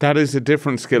business. That is a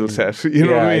different skill set, you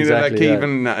know what I mean? Exactly, like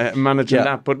even managing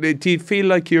that. But do you feel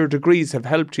like your degrees have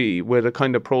helped you with a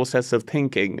kind of process of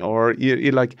thinking, or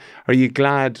you like, are you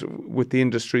glad with the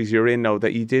industries you're in now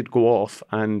that you did go off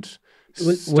and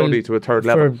study to a third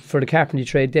level? For the carpentry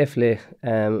trade, definitely.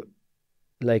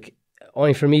 Like,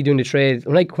 only for me doing the trade,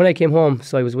 when I came home,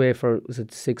 so I was away for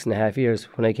 6.5 years.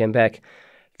 When I came back,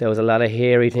 there was a lot of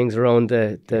hairy things around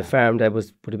the farm that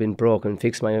would have been broken,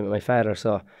 fixed by my father.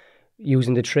 So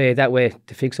using the trade that way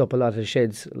to fix up a lot of the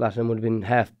sheds, a lot of them would have been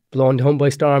half blown down by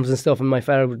storms and stuff, and my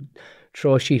father would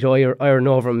throw a sheet of iron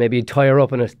over and maybe tie her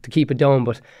up in it to keep it down,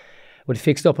 but would have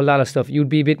fixed up a lot of stuff. You'd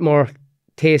be a bit more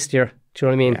tastier, do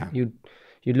you know what I mean? Yeah.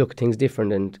 You'd look at things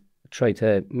different and try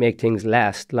to make things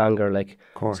last longer, like,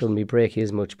 so it wouldn't be breaky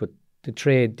as much. But the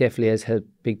trade definitely has helped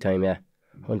big time, yeah,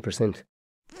 100%.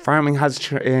 Farming has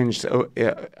changed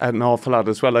an awful lot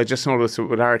as well. I just noticed it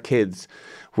with our kids.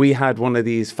 We had one of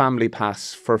these family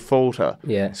pass for FOTA.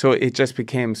 Yeah. So it just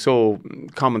became so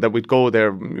common that we'd go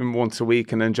there once a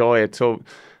week and enjoy it. So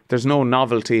there's no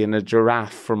novelty in a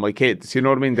giraffe for my kids. You know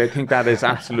what I mean? They think that is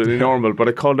absolutely normal. But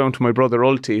I called down to my brother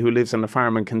Ulti, who lives on a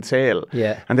farm in Kinsale.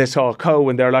 Yeah. And they saw a cow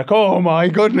and they're like, oh my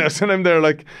goodness. And I'm there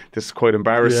like, this is quite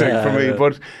embarrassing for me. Yeah.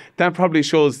 But that probably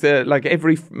shows that like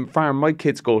every farm my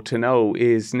kids go to now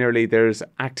is nearly there's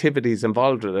activities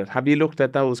involved with it. Have you looked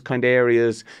at those kind of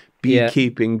areas,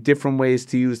 beekeeping, different ways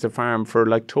to use the farm for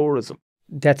like tourism?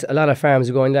 That's a lot of farms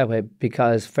are going that way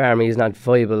because farming is not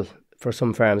viable for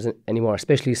some farms anymore,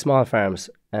 especially small farms.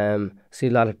 See, a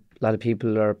lot of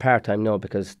people are part-time now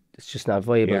because it's just not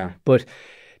viable. Yeah. But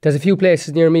there's a few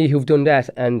places near me who've done that,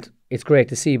 and it's great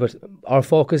to see. But our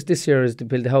focus this year is to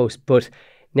build a house. But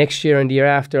next year and the year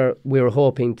after, we were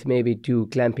hoping to maybe do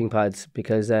glamping pods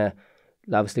because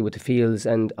obviously with the fields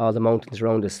and all the mountains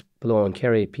around us below in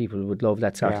Kerry, people would love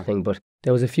that sort of thing. But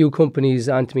there was a few companies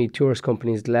onto me, tourist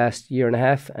companies, the last year and a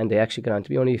half, and they actually got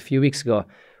onto me only a few weeks ago.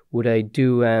 Would I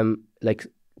do like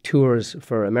tours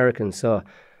for Americans? So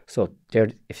they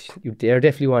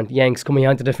definitely want Yanks coming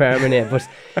onto the farm in it. But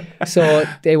so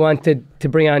they wanted to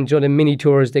bring on the mini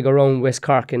tours. They go around West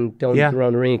Cork and down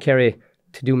around the ring of Kerry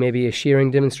to do maybe a shearing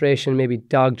demonstration, maybe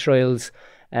dog trials,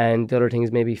 and the other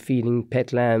things, maybe feeding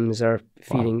pet lambs or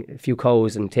feeding a few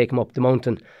cows and take them up the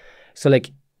mountain. So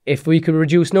like if we could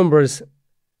reduce numbers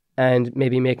and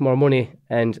maybe make more money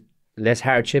and less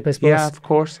hardship, I suppose. Yeah, of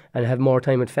course. And have more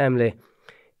time with family.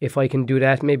 If I can do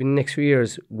that, maybe in the next few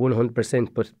years,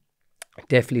 100%, but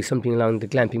definitely something along the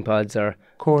glamping pods or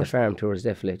the farm tours,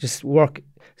 definitely. Just work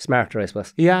smarter, I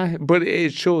suppose. Yeah, but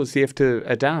it shows you have to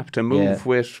adapt and move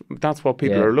with, that's what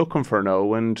people are looking for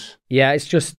now. And yeah, it's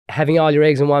just having all your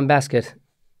eggs in one basket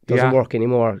doesn't work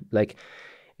anymore. Like,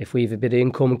 if we have a bit of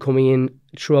income coming in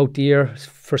throughout the year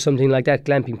for something like that,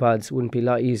 glamping pods wouldn't be a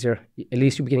lot easier. At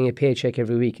least you'd be getting a paycheck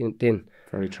every week then.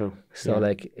 Very true. So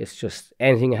like it's just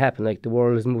anything can happen. Like the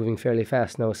world is moving fairly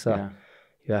fast now, so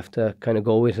you have to kind of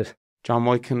go with it. John,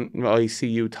 why can I see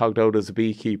you tugged out as a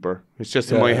beekeeper? It's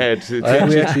just in my head. We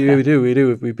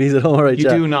do. We bees at home, right? You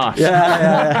do not.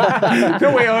 Yeah.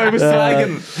 No way. I was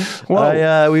slagging.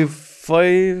 Wow. We've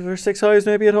 5 or 6 hives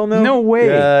maybe at home now. No way.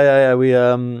 Yeah. We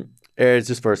it's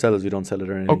just for ourselves. We don't sell it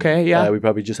or anything. Okay. Yeah. We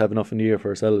probably just have enough in the year for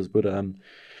ourselves, but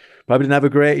probably didn't have a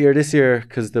great year this year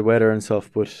because of the weather and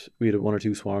stuff, but we had 1 or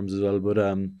 2 swarms as well. But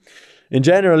in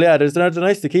general, they're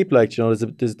nice to keep. Like, you know,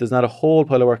 there's not a whole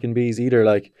pile of work in bees either.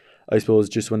 Like, I suppose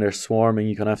just when they're swarming,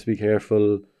 you kind of have to be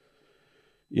careful.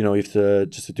 You know, you have to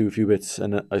just do a few bits,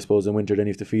 and I suppose in winter, then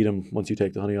you have to feed them. Once you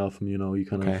take the honey off them, you know, you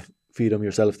kind of feed them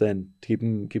yourself then to keep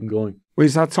them going.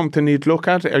 Was that something you'd look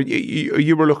at? Or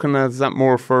you were looking at that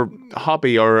more for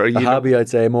hobby, or are you a hobby? I'd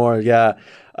say more. Yeah,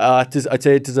 I'd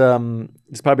say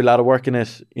there's probably a lot of work in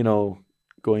it. You know,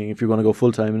 going if you're going to go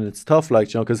full time, and it's tough,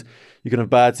 like, you know, because you can have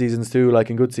bad seasons too, like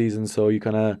in good seasons. So you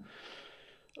kind of.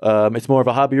 It's more of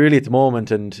a hobby really at the moment,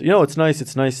 and you know it's nice.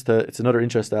 It's another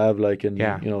interest to have, like, and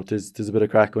you know there's a bit of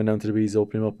crack going down to the bees,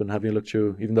 opening them up and having a look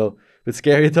through, even though it's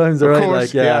scary at times. Of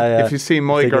course, like, If you see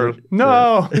My Girl,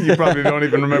 you probably don't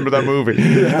even remember that movie.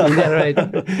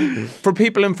 Right. For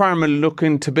people in farming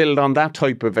looking to build on that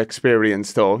type of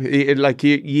experience, though, like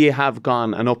you have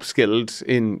gone and upskilled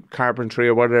in carpentry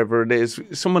or whatever it is.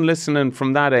 Someone listening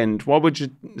from that end, what would you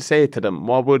say to them?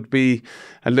 What would be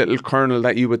a little kernel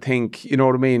that you would think, you know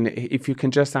what I mean? If you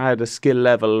can just add a skill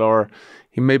level, or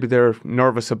maybe they're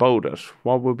nervous about it,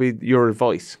 what would be your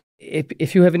advice?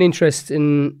 If you have an interest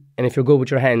in, and if you're good with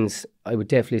your hands, I would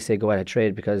definitely say go at a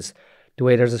trade, because the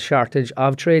way there's a shortage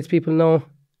of tradespeople now,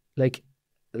 like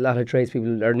a lot of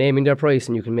tradespeople are naming their price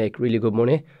and you can make really good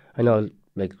money. I know,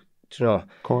 like, you know.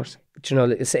 Of course. You know,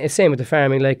 it's same with the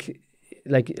farming. Like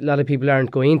a lot of people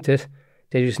aren't going into it.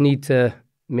 They just need to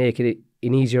make it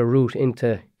an easier route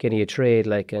into getting a trade,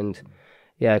 like, and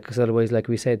because otherwise, like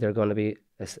we said, they're going to be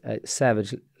a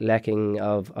savage lacking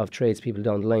of tradespeople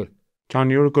down the line.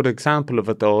 John, you're a good example of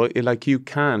it, though. Like, you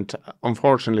can't,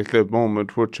 unfortunately, at the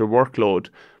moment with your workload,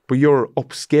 but you're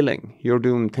upskilling. You're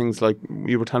doing things like,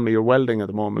 you were telling me you're welding at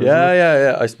the moment.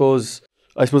 Yeah. I suppose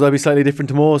I'd be slightly different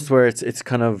to most, where it's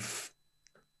kind of,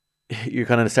 you're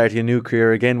kind of starting a new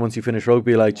career again once you finish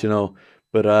rugby, like, you know.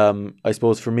 But I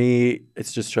suppose for me,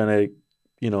 it's just trying to,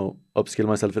 you know, upskill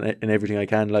myself in everything I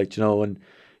can, like, you know, and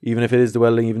even if it is the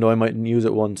welding, even though I mightn't use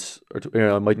it once, or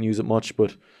I mightn't use it much,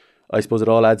 but I suppose it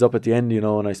all adds up at the end, you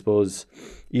know. And I suppose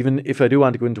even if I do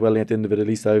want to go into welding at the end of it, at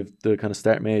least I've the kind of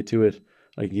start made to it.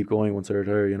 I can keep going once I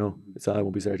retire, you know. I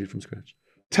won't be started from scratch.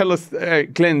 Tell us,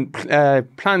 Glyn,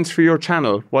 plans for your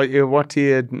channel. What do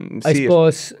you see? I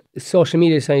suppose social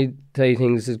media side of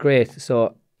things is great.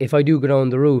 So if I do go down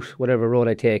the route, whatever road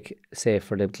I take, say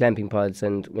for the glamping pods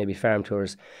and maybe farm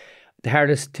tours, the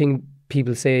hardest thing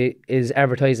people say is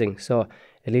advertising. So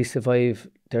at least if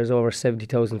there's over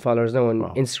 70,000 followers now on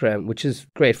Instagram, which is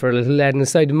great for a little lad on the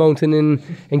side of the mountain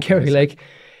in Kerry, like.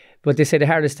 But they say the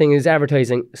hardest thing is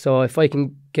advertising. So if I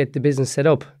can get the business set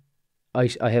up, I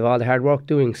have all the hard work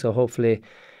doing. So hopefully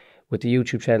with the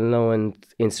YouTube channel now and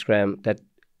Instagram, that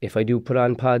if I do put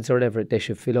on pods or whatever, they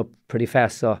should fill up pretty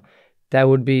fast. So that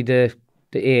would be the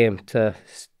aim to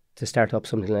start up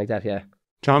something like that, yeah.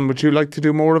 John, would you like to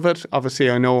do more of it?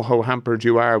 Obviously, I know how hampered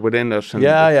you are within it.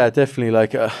 Yeah, definitely.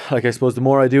 Like I suppose the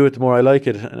more I do it, the more I like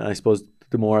it, and I suppose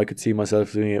the more I could see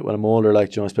myself doing it when I'm older.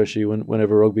 Like, you know, especially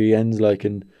whenever rugby ends, like,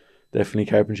 and definitely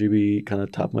carpentry be kind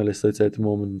of top of my list. I'd say at the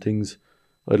moment, and things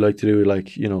I'd like to do,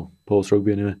 like, you know, post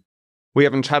rugby anyway. We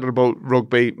haven't chatted about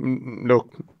rugby. Look,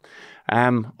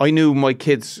 I knew my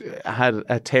kids had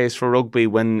a taste for rugby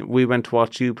when we went to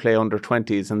watch you play under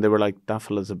 20s, and they were like, that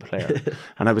fella's a player.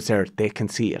 And I was there, they can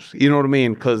see it. You know what I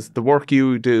mean? Because the work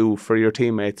you do for your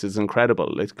teammates is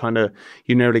incredible. It's kind of,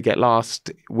 you nearly get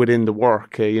lost within the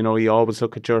work. You know, you always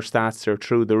look at your stats, they're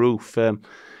through the roof.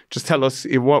 Just tell us,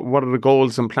 what are the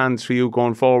goals and plans for you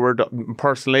going forward?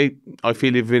 Personally, I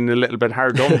feel you've been a little bit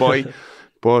hard done by,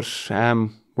 but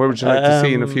where would you like to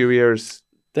see in a few years?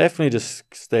 Definitely just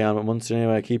stay on with Munster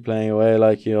anyway, keep playing away,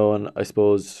 like, you know, and I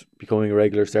suppose becoming a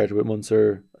regular starter with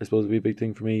Munster, I suppose, would be a big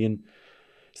thing for me, and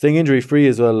staying injury free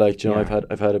as well. Like, you know,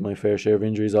 I've had my fair share of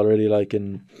injuries already, like,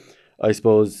 and I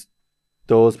suppose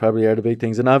those probably are the big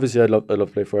things. And obviously I'd love to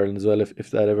play for Ireland as well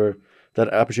if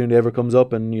that opportunity ever comes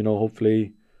up, and, you know,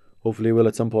 hopefully will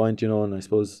at some point, you know. And I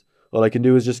suppose all I can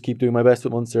do is just keep doing my best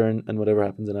with Munster, and whatever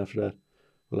happens then after that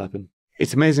will happen.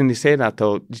 It's amazing you say that,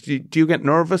 though. Do you get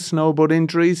nervous now about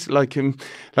injuries? Like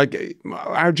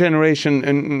our generation,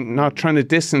 and not trying to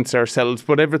distance ourselves,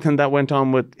 but everything that went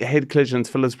on with head collisions,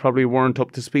 fellas probably weren't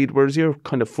up to speed, whereas you're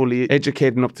kind of fully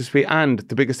educated and up to speed. And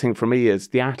the biggest thing for me is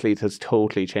the athlete has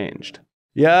totally changed.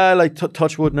 Yeah, like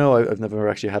touch wood now. I've never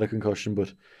actually had a concussion,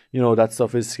 but, you know, that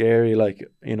stuff is scary, like,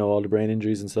 you know, all the brain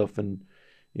injuries and stuff. And,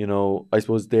 you know, I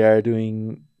suppose they are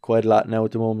doing quite a lot now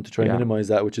at the moment to try and minimise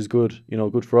that, which is good, you know,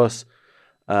 good for us.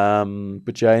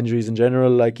 But yeah, injuries in general,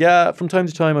 like, yeah, from time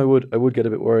to time I would get a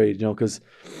bit worried, you know, because,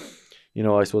 you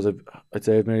know, I suppose I'd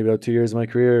say I've maybe about 2 years of my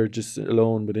career just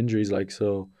alone with injuries, like,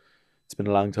 so it's been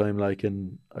a long time, like,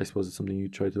 and I suppose it's something you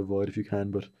try to avoid if you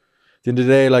can. But at the end of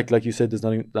the day, like you said, there's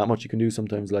not that much you can do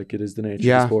sometimes. Like, it is the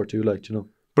nature of the sport too, like, you know.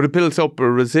 But it builds up a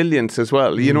resilience as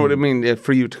well, you know what I mean,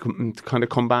 for you to kind of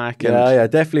come back. Yeah,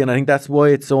 definitely. And I think that's why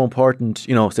it's so important,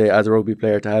 you know, say as a rugby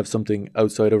player, to have something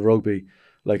outside of rugby.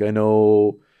 Like, I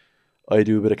know I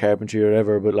do a bit of carpentry or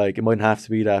whatever, but, like, it mightn't have to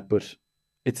be that. But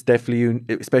it's definitely,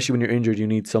 especially when you're injured, you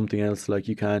need something else. Like,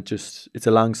 you can't just, it's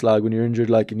a long slog when you're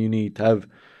injured, like, and you need to have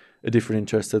a different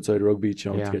interest outside of rugby,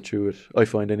 you know, to get through it. I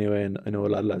find anyway, and I know a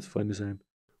lot of lads find the same.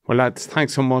 Well, lads,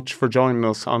 thanks so much for joining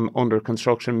us on Under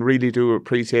Construction. Really do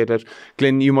appreciate it.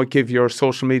 Glyn, you might give your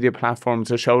social media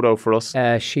platforms a shout out for us.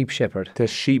 Sheep Shepherd. The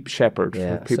Sheep Shepherd.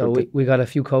 Yeah, so we got a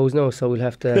few cows now, so we'll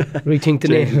have to rethink the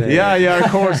name. Yeah,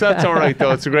 of course. That's all right,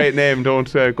 though. It's a great name.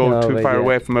 Don't go too far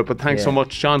away from it. But thanks so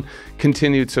much, John.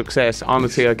 Continued success.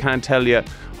 Honestly, I can't tell you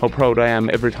how proud I am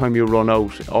every time you run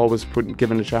out. Always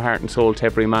giving it your heart and soul to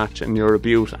every match, and you're a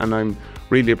beaut. And I'm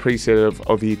really appreciative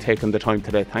of you taking the time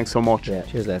today. Thanks so much. Yeah,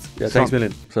 cheers, lads. Yeah, thanks a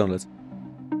million. Lads.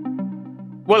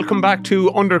 Welcome back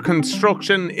to Under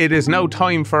Construction. It is now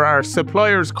time for our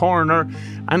Suppliers Corner,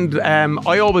 and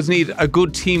I always need a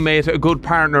good teammate, a good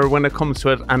partner when it comes to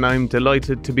it, and I'm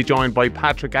delighted to be joined by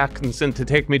Patrick Atkinson to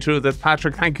take me through this.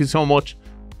 Patrick, thank you so much.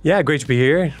 Yeah, great to be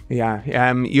here. Yeah,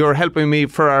 you're helping me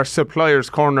for our Suppliers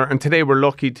Corner, and today we're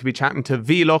lucky to be chatting to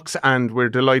Velux, and we're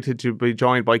delighted to be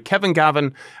joined by Kevin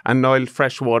Gavin and Niall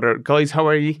Freshwater. Guys, how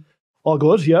are you? All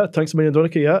good, yeah. Thanks a million,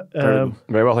 Donncha, yeah.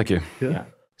 Very well, thank you. Yeah.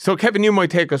 So, Kevin, you might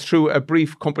take us through a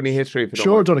brief company history, if you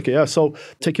don't mind. Sure, Donncha, yeah. So,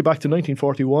 take you back to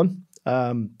 1941.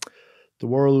 The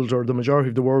world, or the majority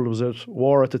of the world, was at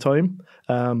war at the time,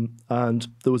 and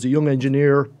there was a young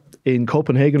engineer in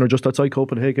Copenhagen, or just outside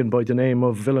Copenhagen, by the name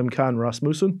of Willem Kan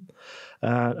Rasmussen,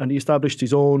 and he established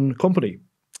his own company.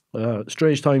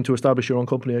 Strange time to establish your own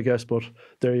company, I guess, but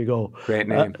there you go. Great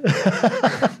name.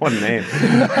 What a name.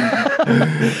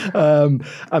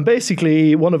 And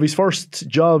basically, one of his first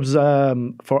jobs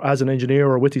as an engineer,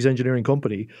 or with his engineering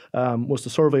company, was to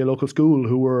survey a local school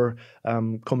who were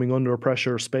coming under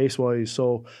pressure space-wise.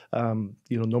 So,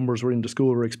 numbers were in the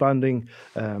school were expanding.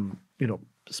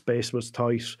 space was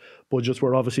tight, budgets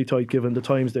were obviously tight given the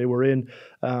times they were in,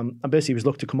 and basically he was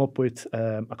looking to come up with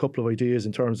a couple of ideas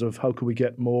in terms of how could we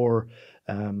get more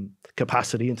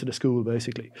capacity into the school,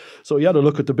 basically. So he had a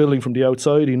look at the building from the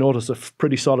outside. He noticed a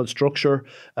pretty solid structure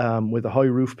with a high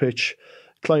roof pitch,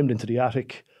 climbed into the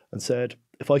attic and said,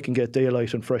 if I can get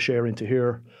daylight and fresh air into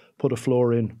here, put a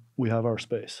floor in, we have our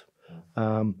space.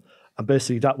 And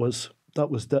basically that was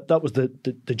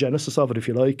the genesis of it, if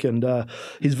you like. And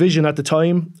his vision at the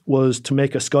time was to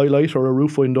make a skylight or a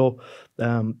roof window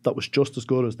that was just as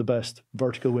good as the best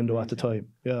vertical window at the time.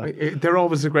 Yeah, they're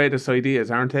always the greatest ideas,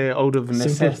 aren't they? Out of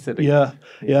necessity. Yeah,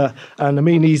 yeah. And I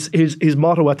mean, his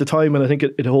motto at the time, and I think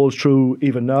it holds true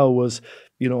even now, was,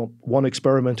 you know, one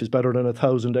experiment is better than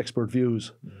 1,000 expert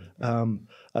views.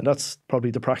 And that's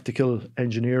probably the practical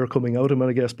engineer coming out of him,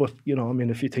 I guess. But, you know, I mean,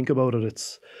 if you think about it,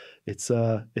 it's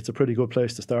a pretty good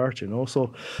place to start, you know.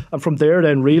 So, and from there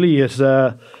then really that's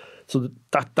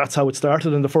how it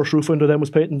started. And the first roof window then was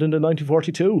patented in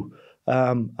 1942.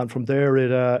 And from there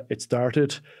it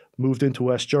started, moved into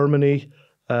West Germany.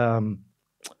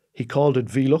 He called it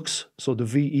Velux. So the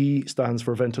VE stands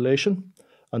for ventilation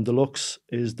and the Lux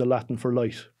is the Latin for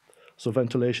light. So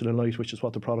ventilation and light, which is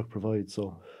what the product provides.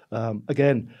 So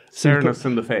again, staring us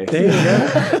in the face.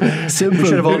 Simple. We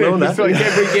should have all known that. It's like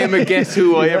every game of Guess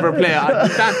Who I ever play.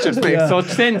 That just makes such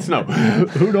sense now.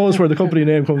 Who knows where the company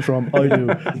name comes from? I do.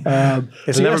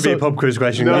 It'll never be a pub quiz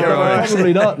question. No,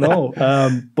 probably not. No.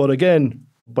 But again,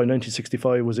 by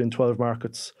 1965, was in 12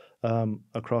 markets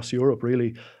across Europe.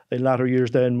 Really, in latter years,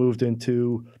 then moved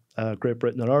into Great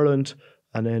Britain and Ireland,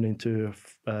 and then into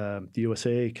the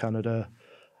USA, Canada.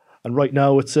 And right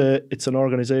now, it's an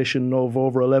organisation of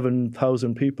over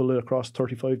 11,000 people across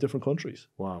 35 different countries.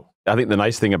 Wow! I think the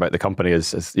nice thing about the company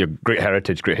is you know, great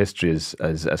heritage, great history,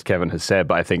 as Kevin has said.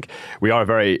 But I think we are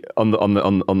very on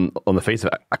the face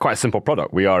of it, quite a simple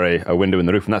product. We are a window in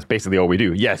the roof, and that's basically all we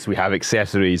do. Yes, we have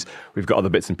accessories, we've got other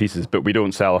bits and pieces, but we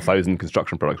don't sell 1,000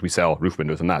 construction products. We sell roof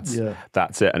windows, and that's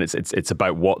it. And it's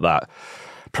about what that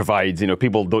provides. You know,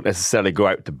 people don't necessarily go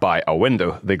out to buy a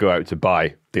window; they go out to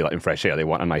buy daylight and fresh air. They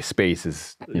want a nice space,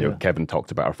 as you know, Kevin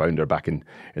talked about, our founder back in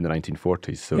the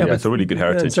 1940s. So it's a really good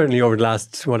heritage. And certainly over the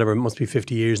last, whatever, it must be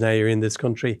 50 years now you're in this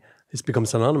country, it's become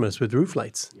synonymous with roof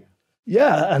lights.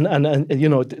 Yeah, and you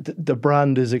know, the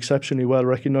brand is exceptionally well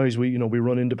recognised. We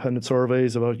run independent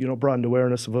surveys about, you know, brand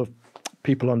awareness of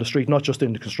people on the street, not just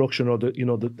in the construction or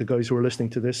the guys who are listening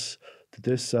to this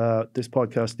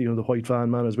podcast, you know, the white van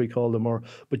man as we call them,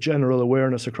 but general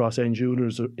awareness across end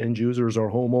users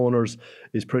or homeowners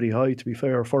is pretty high, to be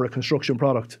fair, for a construction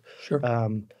product. Sure.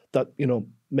 That, you know,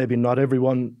 maybe not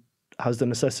everyone has the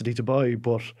necessity to buy,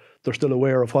 but they're still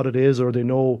aware of what it is, or they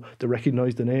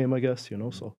recognise the name, I guess, you know.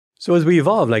 So as we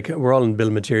evolve, like we're all in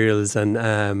build materials, and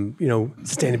you know,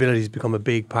 sustainability has become a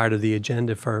big part of the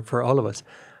agenda for all of us.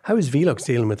 How is Velux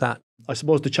dealing with that? I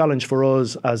suppose the challenge for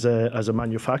us as a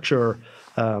manufacturer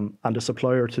and a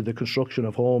supplier to the construction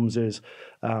of homes is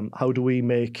how do we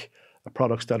make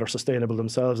products that are sustainable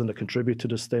themselves and that contribute to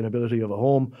the sustainability of a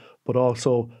home, but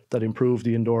also that improve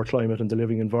the indoor climate and the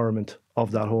living environment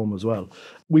of that home as well.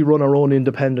 We run our own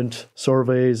independent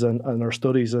surveys and our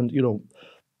studies, and you know,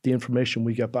 the information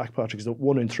we get back, Patrick, is that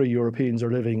 1 in 3 Europeans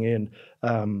are living in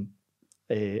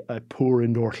a poor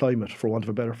indoor climate, for want of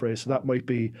a better phrase. So that might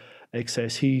be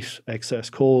excess heat, excess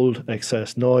cold,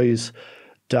 excess noise,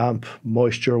 damp,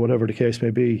 moisture, whatever the case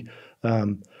may be.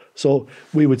 So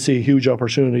we would see a huge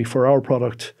opportunity for our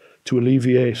product to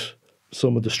alleviate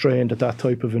some of the strain that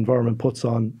type of environment puts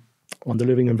on the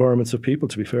living environments of people,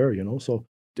 to be fair, you know. So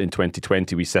in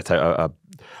 2020, we set out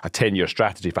a 10-year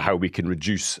strategy for how we can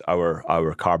reduce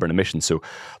our carbon emissions. So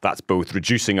that's both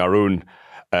reducing our own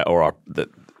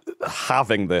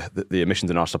having the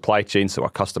emissions in our supply chain, so our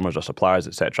customers, our suppliers,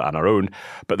 etc., and our own,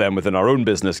 but then within our own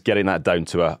business, getting that down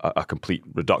to a complete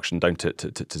reduction, down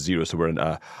to zero. So we're in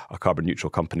a carbon neutral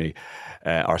company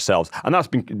ourselves, and that's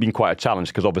been quite a challenge,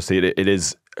 because obviously it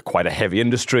is quite a heavy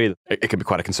industry. It can be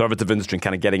quite a conservative industry, and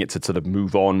kind of getting it to sort of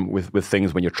move on with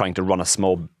things when you're trying to run a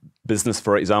small business,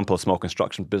 for example, a small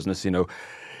construction business, you know.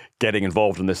 Getting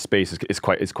involved in this space is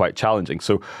quite challenging.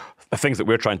 So the things that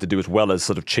we're trying to do, as well as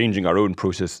sort of changing our own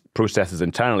processes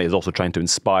internally, is also trying to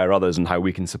inspire others and how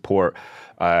we can support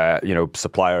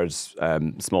suppliers,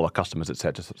 smaller customers,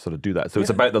 etc. to sort of do that. So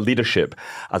it's about the leadership,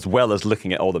 as well as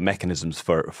looking at all the mechanisms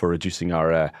for reducing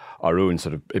our own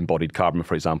sort of embodied carbon,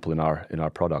 for example, in our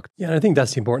product. Yeah, and I think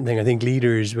that's the important thing. I think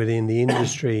leaders within the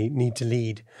industry need to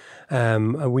lead.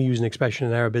 And we use an expression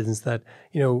in our business that,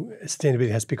 you know, sustainability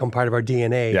has become part of our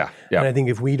DNA. Yeah. And I think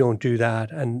if we don't do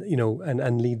that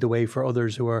and lead the way way for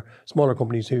others who are smaller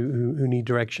companies who need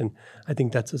direction. I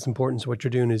think that's as important. So what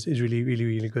you're doing is really, really,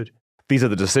 really good. These are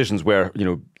the decisions where,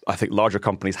 I think larger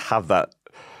companies have that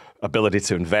ability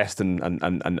to invest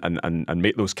and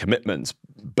make those commitments,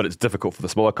 but it's difficult for the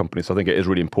smaller companies. So I think it is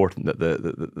really important that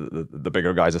the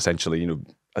bigger guys essentially,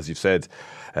 as you've said,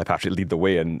 Patrick, lead the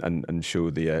way and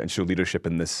show leadership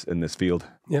in this field.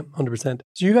 Yeah, 100%.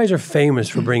 So you guys are famous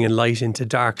for bringing light into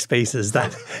dark spaces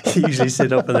that usually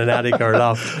sit up in an attic or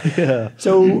loft. Yeah.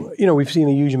 So we've seen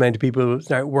a huge amount of people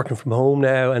start working from home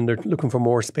now, and they're looking for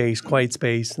more space, quiet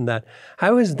space, and that.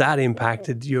 How has that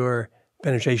impacted your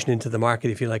penetration into the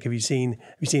market, if you like? Have you seen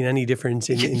any difference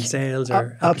in sales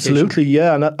or absolutely,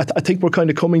 yeah. And I think we're kind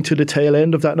of coming to the tail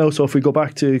end of that now. So if we go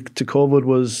back to COVID,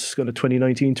 was kind of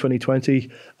 2019,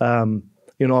 2020,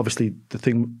 obviously the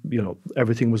thing,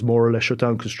 everything was more or less shut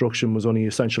down. Construction was only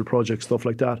essential projects, stuff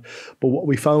like that. But what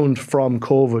we found from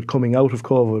COVID, coming out of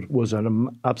COVID, was an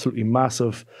absolutely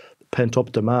massive pent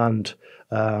up demand.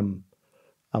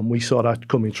 And we saw that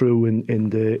coming through in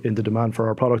the demand for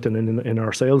our product and in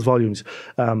our sales volumes.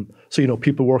 So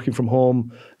people working from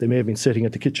home, they may have been sitting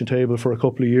at the kitchen table for a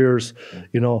couple of years.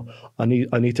 I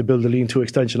need to build a lean-to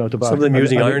extension out the back. Some of them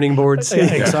using ironing boards. Yeah,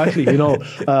 exactly.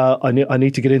 I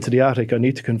need to get into the attic. I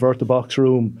need to convert the box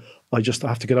room. I just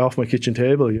have to get off my kitchen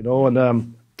table.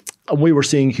 And we were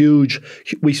seeing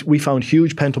we found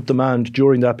huge pent-up demand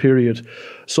during that period.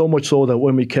 So much so that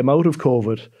when we came out of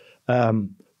COVID,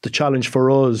 the challenge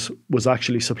for us was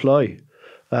actually supply.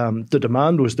 The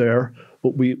demand was there,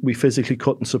 but we physically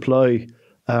couldn't supply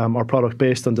our product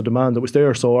based on the demand that was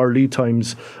there. So our lead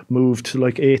times moved to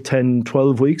like 8, 10,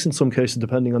 12 weeks in some cases,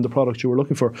 depending on the product you were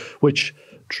looking for, which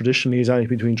traditionally is only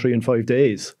between 3 and 5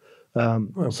 days.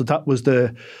 So that was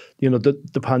the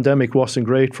pandemic wasn't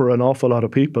great for an awful lot of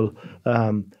people.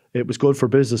 It was good for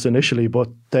business initially, but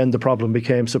then the problem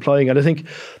became supplying. And I think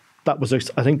that was,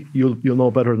 I think you'll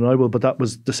know better than I will, but that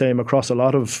was the same across a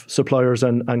lot of suppliers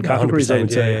and categories. I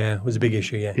would say. Yeah, it was a big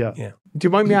issue. Yeah. Do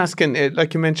you mind me asking?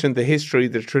 Like you mentioned, the history,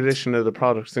 the tradition of the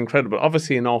product is incredible.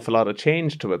 Obviously, an awful lot of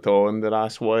change to it though in the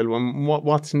last while.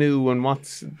 What's new and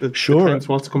what's the trends?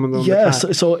 What's coming down? Yeah,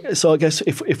 so I guess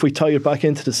if we tie it back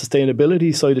into the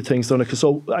sustainability side of things, Donncha,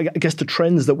 so I guess the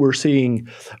trends that we're seeing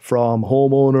from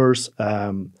homeowners.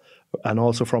 And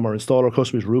also from our installer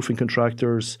customers, roofing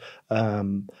contractors,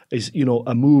 is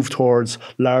a move towards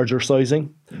larger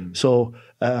sizing. So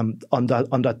on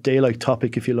that daylight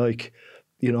topic, if you like,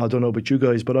 I don't know about you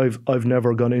guys, but I've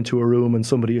never gone into a room and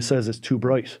somebody says it's too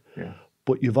bright. Yeah.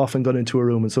 But you've often gone into a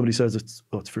room and somebody says it's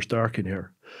for dark in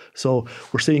here. So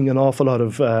we're seeing an awful lot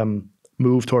of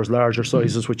move towards larger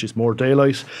sizes, which is more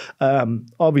daylight.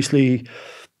 Obviously.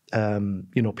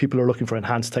 People are looking for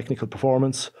enhanced technical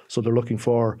performance. So they're looking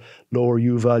for lower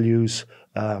U values,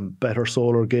 better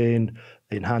solar gain,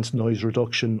 enhanced noise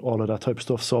reduction, all of that type of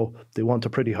stuff. So they want a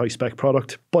pretty high spec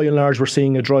product. By and large, we're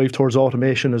seeing a drive towards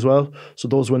automation as well. So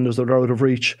those windows that are out of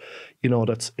reach,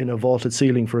 that's in a vaulted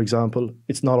ceiling, for example,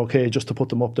 it's not okay just to put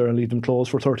them up there and leave them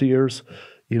closed for 30 years.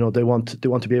 They want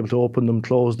to be able to open them,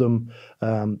 close them.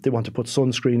 They want to put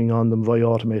sun screening on them via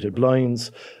automated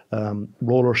blinds,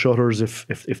 roller shutters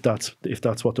if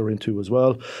that's what they're into as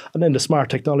well. And then the smart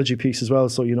technology piece as well.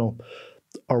 So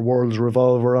our worlds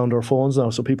revolve around our phones now,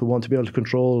 so people want to be able to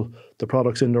control the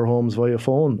products in their homes via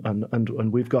phone,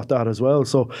 and we've got that as well.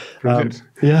 So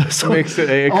so makes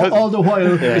it, all the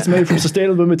while it's made from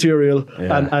sustainable material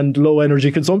and low energy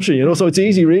consumption. So it's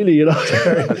easy, really.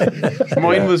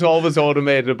 Mine was always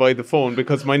automated by the phone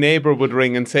because my neighbour would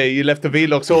ring and say, "You left the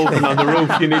Velux open on the roof.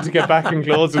 You need to get back and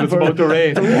close it. It's about to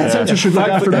rain." The rain sensor should look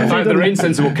after that. The rain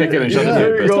sensor will kick in and shut it.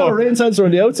 There you go. A rain sensor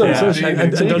on the outside.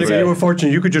 And Donncha, you were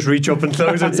fortunate; you could just reach up and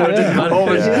close it. So it didn't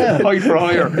matter. High for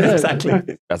higher.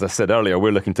 Exactly. As I said earlier,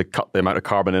 we're looking to cut the amount of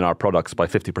carbon in our products by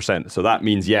 50%. So that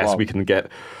means, we can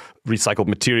get recycled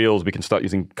materials. We can start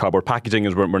using cardboard packaging,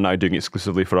 as we're now doing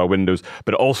exclusively for our windows.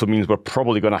 But it also means we're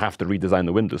probably going to have to redesign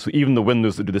the windows. So even the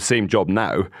windows that do the same job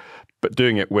now, but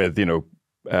doing it with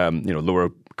lower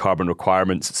carbon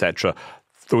requirements, etc.,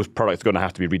 those products are going to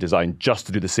have to be redesigned just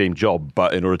to do the same job,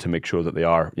 but in order to make sure that they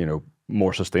are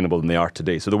more sustainable than they are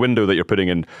today. So the window that you're putting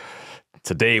in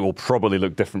today will probably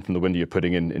look different from the window you're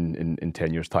putting in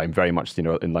 10 years' time, very much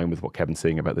in line with what Kevin's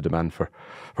saying about the demand for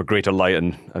greater light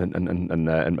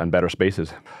and better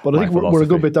spaces. But I think we're a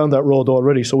good bit down that road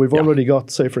already. So we've already got,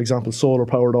 say, for example,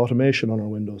 solar-powered automation on our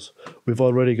windows. We've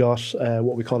already got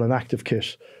what we call an active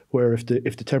kit, where if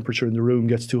the temperature in the room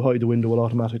gets too high, the window will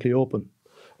automatically open.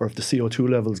 Or if the CO2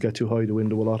 levels get too high, the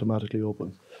window will automatically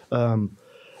open.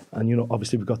 And, you know,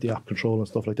 obviously we've got the app control and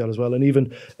stuff like that as well. And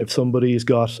even if somebody's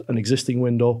got an existing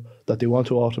window that they want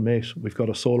to automate, we've got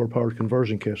a solar powered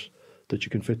conversion kit that you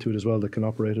can fit to it as well that can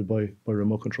operate it by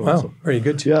remote control. Wow, so, very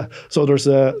good. yeah, so there's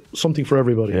something for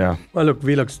everybody. Yeah. Well, look,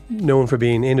 Velux known for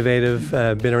being innovative,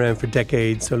 been around for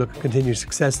decades. So look, continued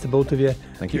success to both of you.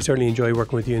 Thank you. We certainly enjoy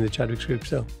working with you in the Chadwick's group.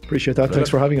 So Appreciate that. Thanks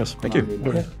for having us. Thank you.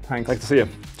 Thanks. Nice to see you.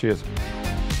 Cheers.